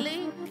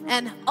family,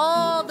 and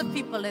all the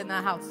people in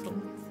her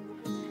household.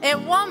 A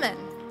woman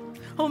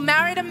who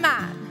married a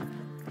man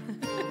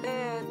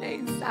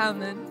named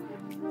Salmon.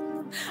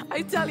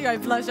 I tell you, I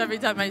blush every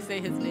time I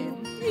say his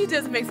name. He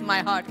just makes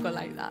my heart go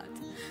like that.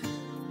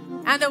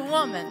 And a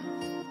woman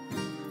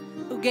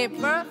who gave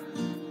birth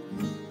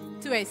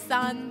to a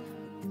son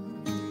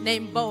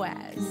named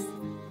Boaz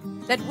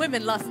that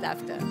women lust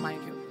after,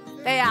 mind you.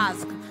 They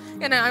ask,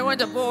 I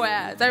want a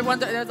Boaz.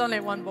 There's only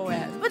one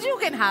Boaz. But you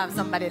can have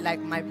somebody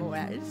like my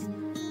Boaz.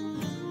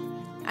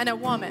 And a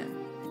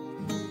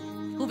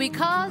woman who,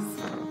 because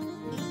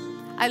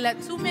I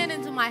let two men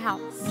into my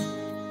house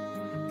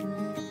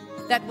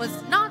that was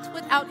not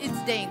without its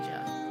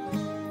danger,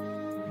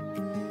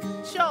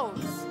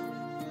 chose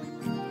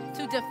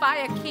to defy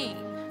a king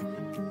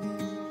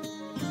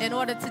in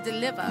order to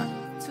deliver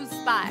two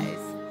spies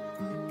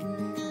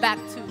back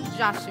to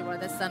Joshua,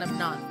 the son of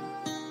Nun.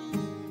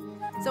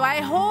 So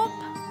I hope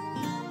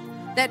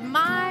that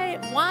my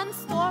one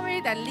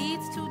story that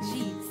leads to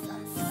Jesus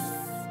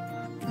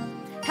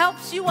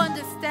helps you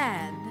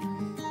understand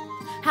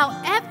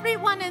how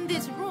everyone in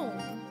this room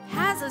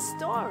has a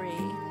story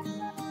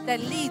that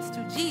leads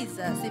to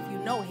Jesus if you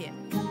know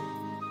him.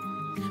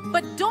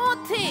 But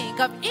don't think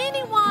of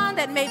anyone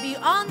that may be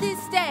on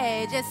this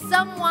stage as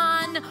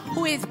someone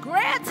who is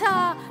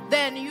greater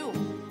than you.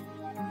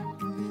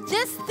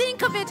 Just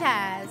think of it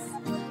as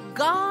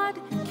God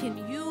can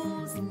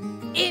use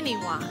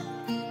anyone,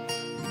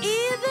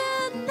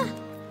 even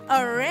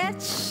a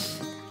wretch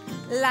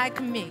like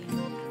me.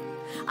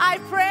 I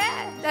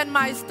pray that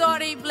my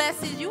story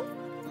blesses you.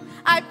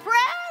 I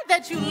pray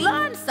that you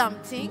learn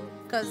something,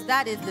 because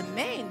that is the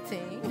main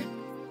thing.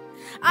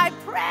 I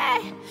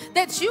pray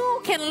that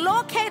you can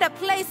locate a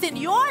place in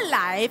your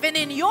life and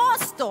in your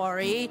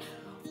story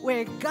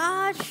where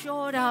God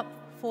showed up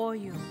for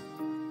you.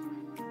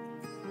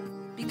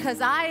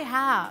 Because I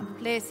have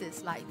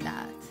places like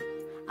that.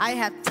 I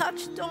have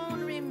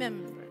touchstone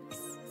remembrance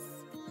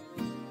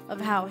of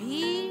how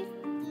He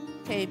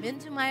came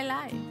into my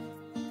life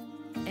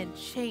and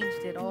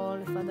changed it all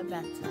for the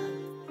better.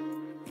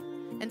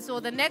 And so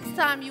the next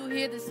time you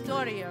hear the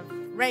story of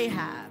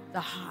Rahab, the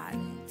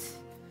harlot,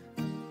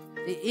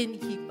 the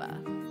innkeeper,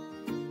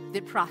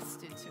 the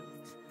prostitute,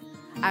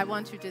 I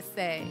want you to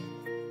say,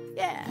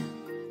 yeah,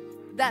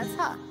 that's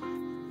her.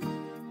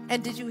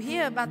 And did you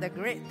hear about the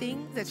great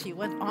things that she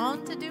went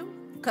on to do?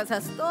 Because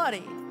her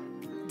story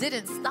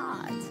didn't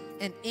start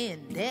and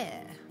end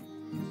there.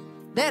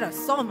 There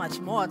is so much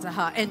more to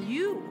her, and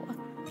you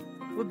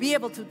will be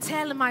able to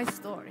tell my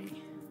story.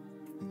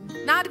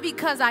 Not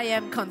because I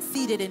am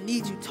conceited and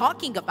need you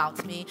talking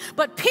about me,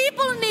 but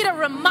people need a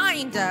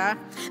reminder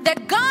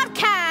that God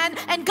can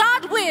and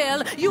God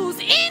will use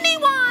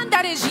anyone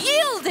that is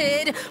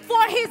yielded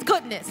for His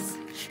goodness.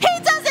 He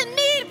doesn't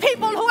need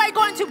people who are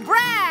going to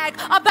brag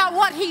about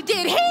what He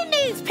did. He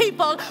needs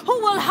people who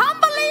will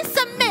humbly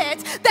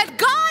submit that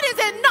God is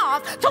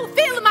enough to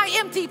fill my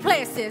empty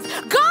places.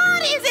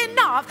 God is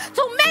enough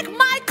to make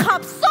my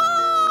cup so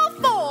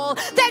full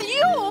that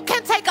you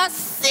can take a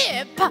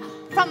sip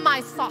from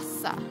my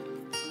saucer.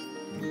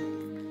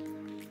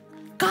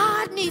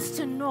 God needs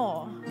to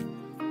know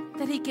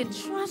that He can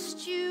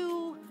trust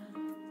you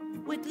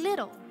with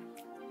little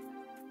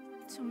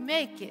to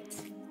make it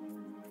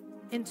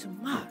into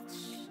much.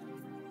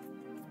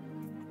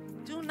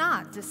 Do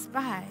not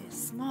despise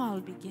small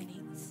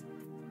beginnings.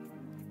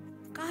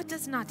 God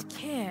does not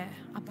care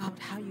about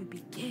how you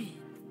begin.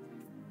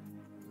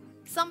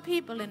 Some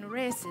people in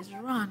races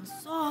run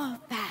so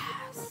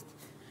fast,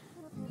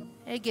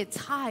 they get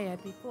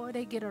tired before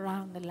they get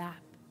around the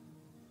lap.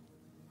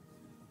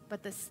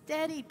 But the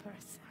steady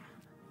person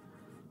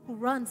who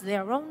runs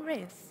their own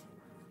race,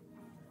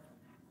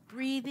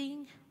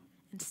 breathing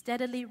and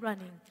steadily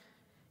running,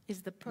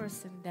 is the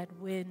person that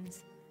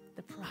wins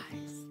the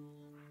prize.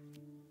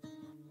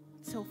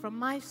 So from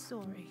my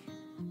story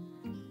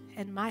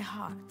and my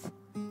heart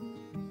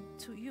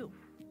to you,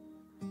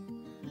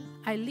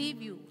 I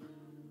leave you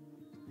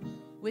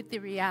with the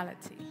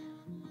reality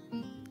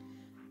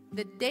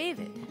that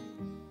David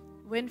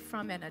went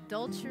from an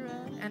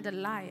adulterer and a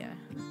liar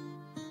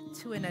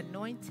to an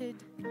anointed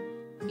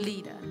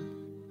leader.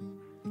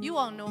 You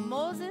all know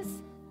Moses,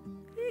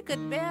 he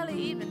could barely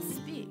even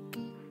speak.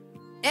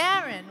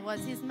 Aaron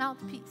was his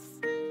mouthpiece.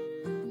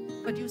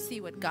 But you see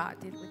what God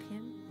did with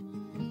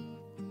him.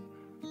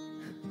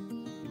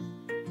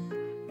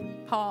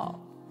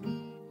 Paul,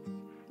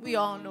 we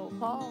all know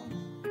Paul,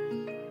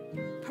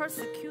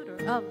 persecutor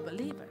of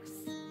believers.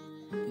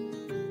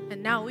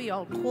 And now we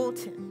all quote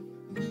him.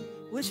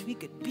 Wish we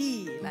could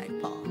be like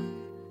Paul,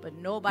 but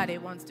nobody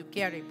wants to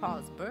carry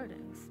Paul's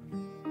burdens.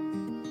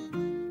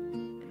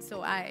 And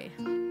so I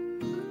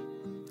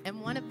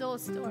am one of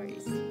those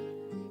stories.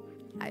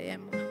 I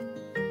am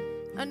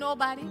a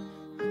nobody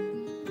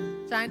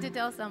trying to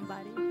tell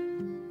somebody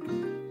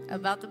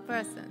about the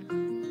person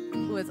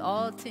who is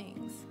all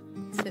things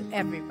to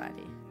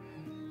everybody.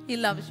 He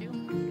loves you.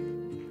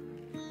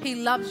 He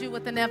loves you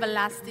with an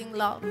everlasting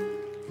love.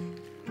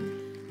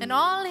 And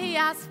all He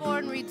asks for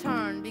in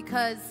return,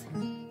 because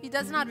He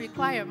does not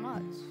require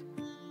much,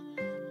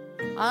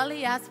 all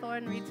He asks for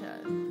in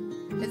return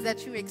is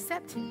that you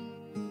accept Him.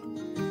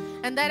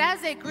 And that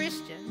as a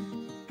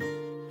Christian,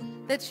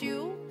 that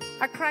you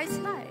are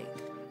Christ-like,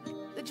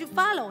 that you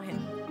follow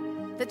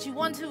Him, that you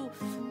want to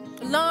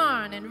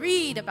learn and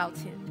read about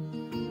Him.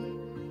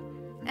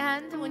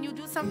 And when you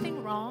do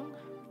something wrong,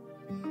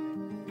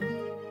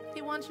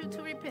 He wants you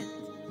to repent.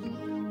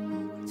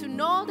 To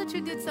know that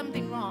you did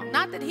something wrong.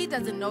 Not that He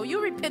doesn't know.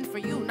 You repent for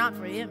you, not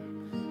for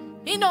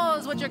Him. He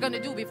knows what you're going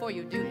to do before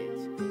you do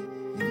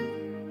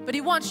it. But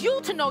He wants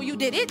you to know you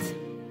did it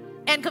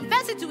and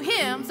confess it to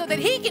Him so that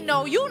He can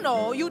know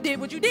you did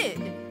what you did.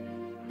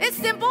 It's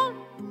simple.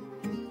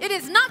 It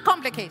is not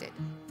complicated.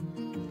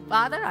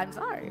 Father, I'm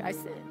sorry, I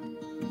sinned.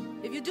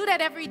 If you do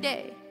that every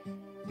day,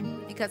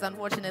 because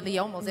unfortunately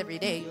almost every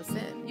day you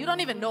sin. You don't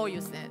even know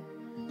you sin.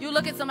 You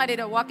look at somebody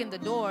that walk in the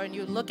door and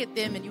you look at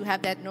them and you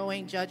have that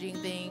knowing, judging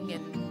thing,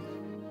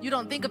 and you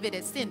don't think of it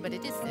as sin, but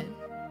it is sin.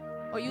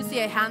 Or you see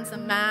a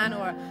handsome man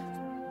or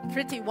a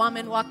pretty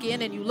woman walk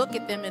in and you look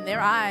at them in their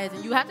eyes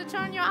and you have to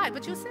turn your eye,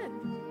 but you sin.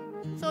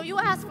 So you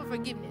ask for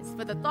forgiveness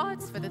for the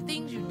thoughts, for the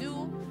things you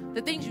do,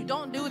 the things you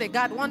don't do that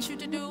God wants you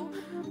to do.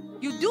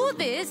 You do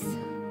this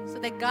so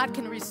that God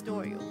can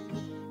restore you,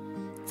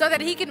 so that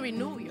He can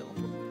renew you,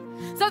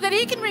 so that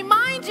He can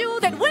remind you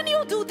that when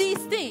you do these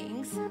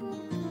things,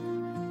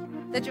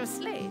 that your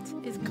slate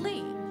is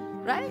clean,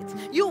 right?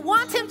 You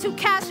want Him to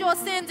cast your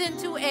sins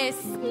into a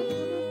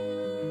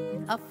sea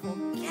of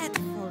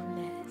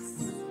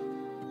forgetfulness,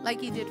 like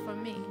He did for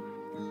me.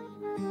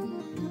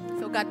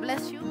 So God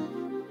bless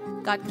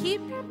you. God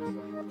keep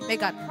you. May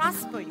God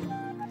prosper you.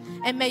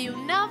 And may you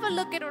never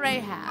look at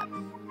Rahab,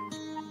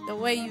 the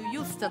way you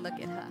used to look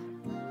at her.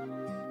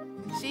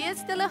 She is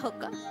still a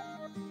hooker.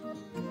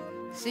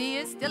 She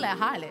is still a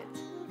harlot.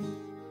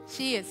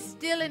 She is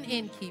still an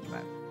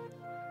innkeeper.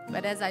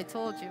 But as I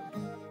told you,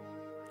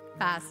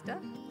 Pastor,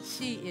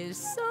 she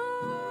is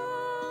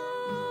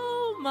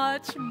so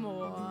much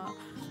more.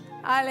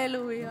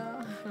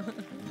 Hallelujah.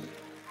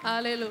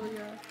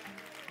 Hallelujah.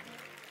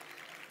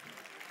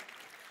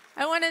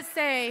 I want to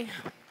say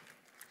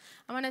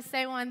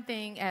one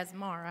thing as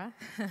Maura.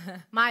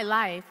 My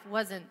life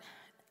wasn't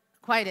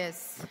quite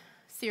as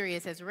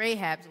serious as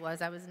Rahab's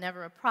was. I was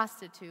never a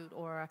prostitute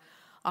or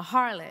a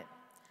harlot.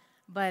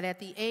 But at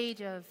the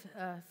age of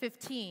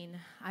 15,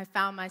 I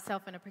found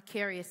myself in a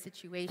precarious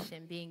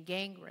situation, being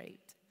gang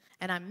raped.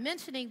 And I'm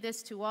mentioning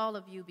this to all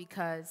of you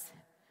because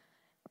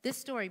this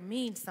story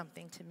means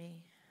something to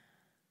me.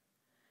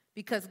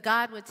 Because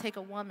God would take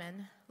a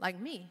woman like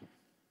me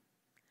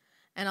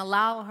and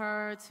allow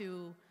her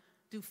to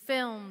do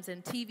films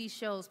and TV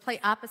shows, play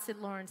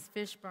opposite Lawrence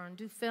Fishburne,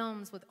 do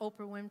films with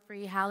Oprah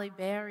Winfrey, Halle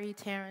Berry,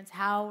 Terrence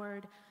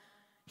Howard.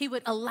 He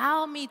would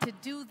allow me to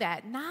do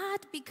that,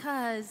 not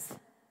because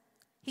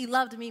he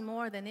loved me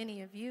more than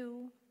any of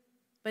you,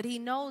 but he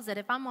knows that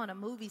if I'm on a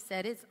movie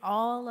set, it's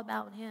all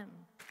about him.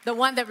 The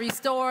one that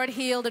restored,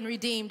 healed, and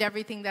redeemed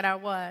everything that I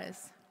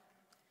was.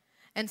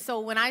 And so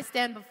when I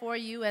stand before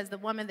you as the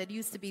woman that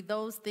used to be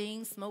those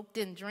things, smoked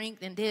and drank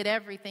and did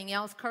everything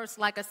else, cursed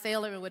like a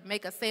sailor and would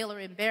make a sailor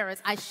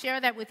embarrassed, I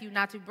share that with you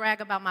not to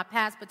brag about my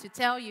past, but to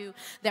tell you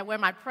that where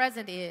my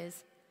present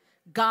is,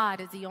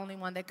 God is the only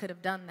one that could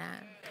have done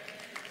that.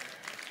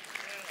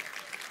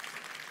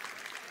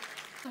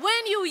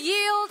 When you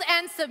yield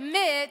and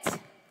submit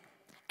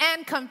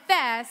and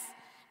confess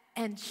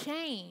and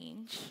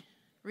change,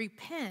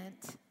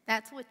 repent,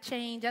 that's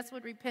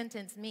what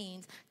repentance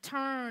means.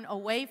 Turn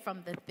away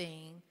from the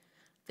thing,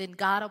 then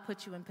God will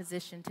put you in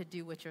position to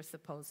do what you're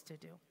supposed to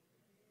do.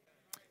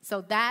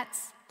 So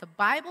that's the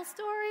Bible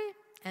story,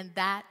 and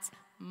that's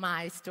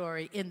my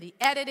story in the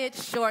edited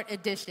short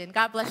edition.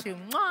 God bless you.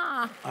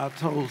 Mwah. I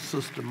told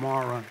Sister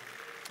Maura,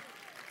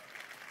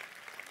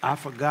 I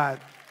forgot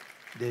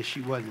that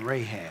she wasn't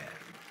Rahab.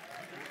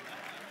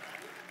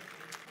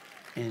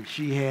 And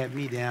she had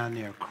me down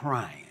there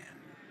crying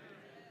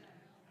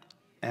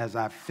as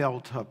I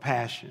felt her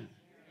passion,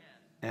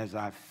 as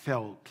I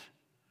felt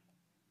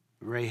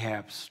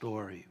Rahab's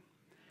story.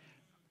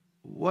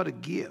 What a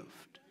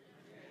gift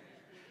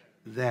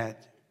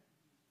that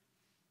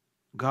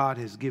God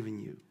has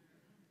given you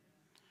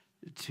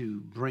to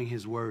bring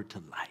his word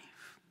to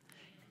life.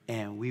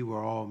 And we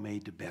were all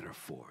made the better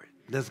for it.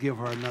 Let's give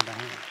her another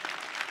hand.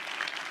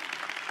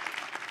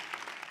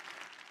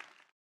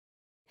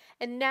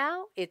 And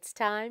now it's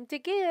time to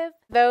give.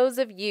 Those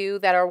of you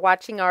that are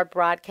watching our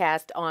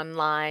broadcast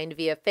online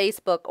via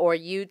Facebook or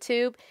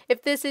YouTube,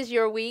 if this is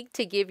your week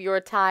to give your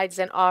tithes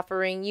and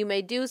offering, you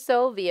may do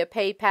so via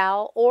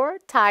PayPal or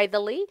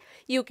Tithely.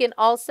 You can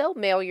also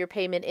mail your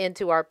payment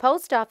into our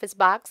post office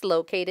box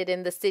located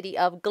in the city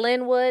of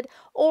Lynwood,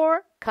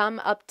 or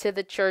come up to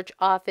the church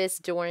office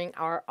during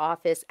our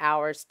office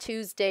hours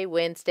Tuesday,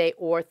 Wednesday,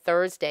 or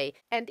Thursday.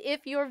 And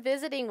if you're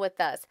visiting with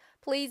us,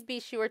 please be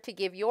sure to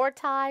give your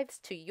tithes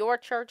to your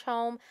church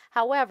home.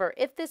 However,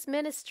 if this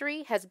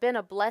ministry has been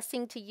a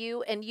blessing to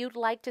you and you'd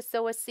like to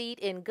sow a seed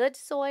in good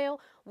soil,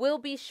 we'll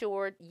be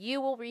sure you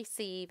will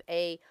receive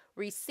a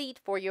receipt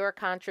for your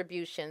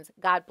contributions.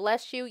 God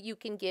bless you. You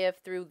can give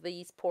through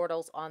these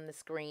portals on the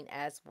screen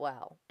as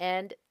well.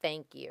 And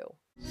thank you.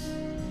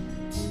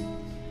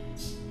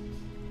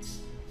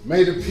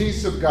 May the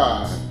peace of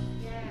God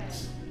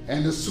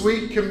and the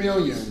sweet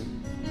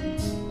communion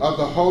of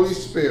the Holy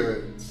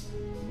Spirit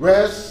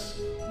rest,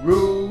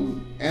 rule,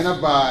 and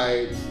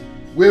abide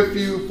with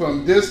you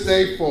from this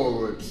day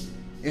forward.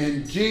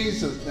 In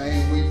Jesus'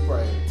 name we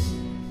pray.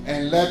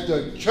 And let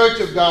the Church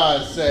of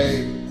God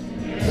say,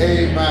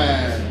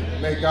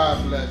 Amen. May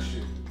God bless you.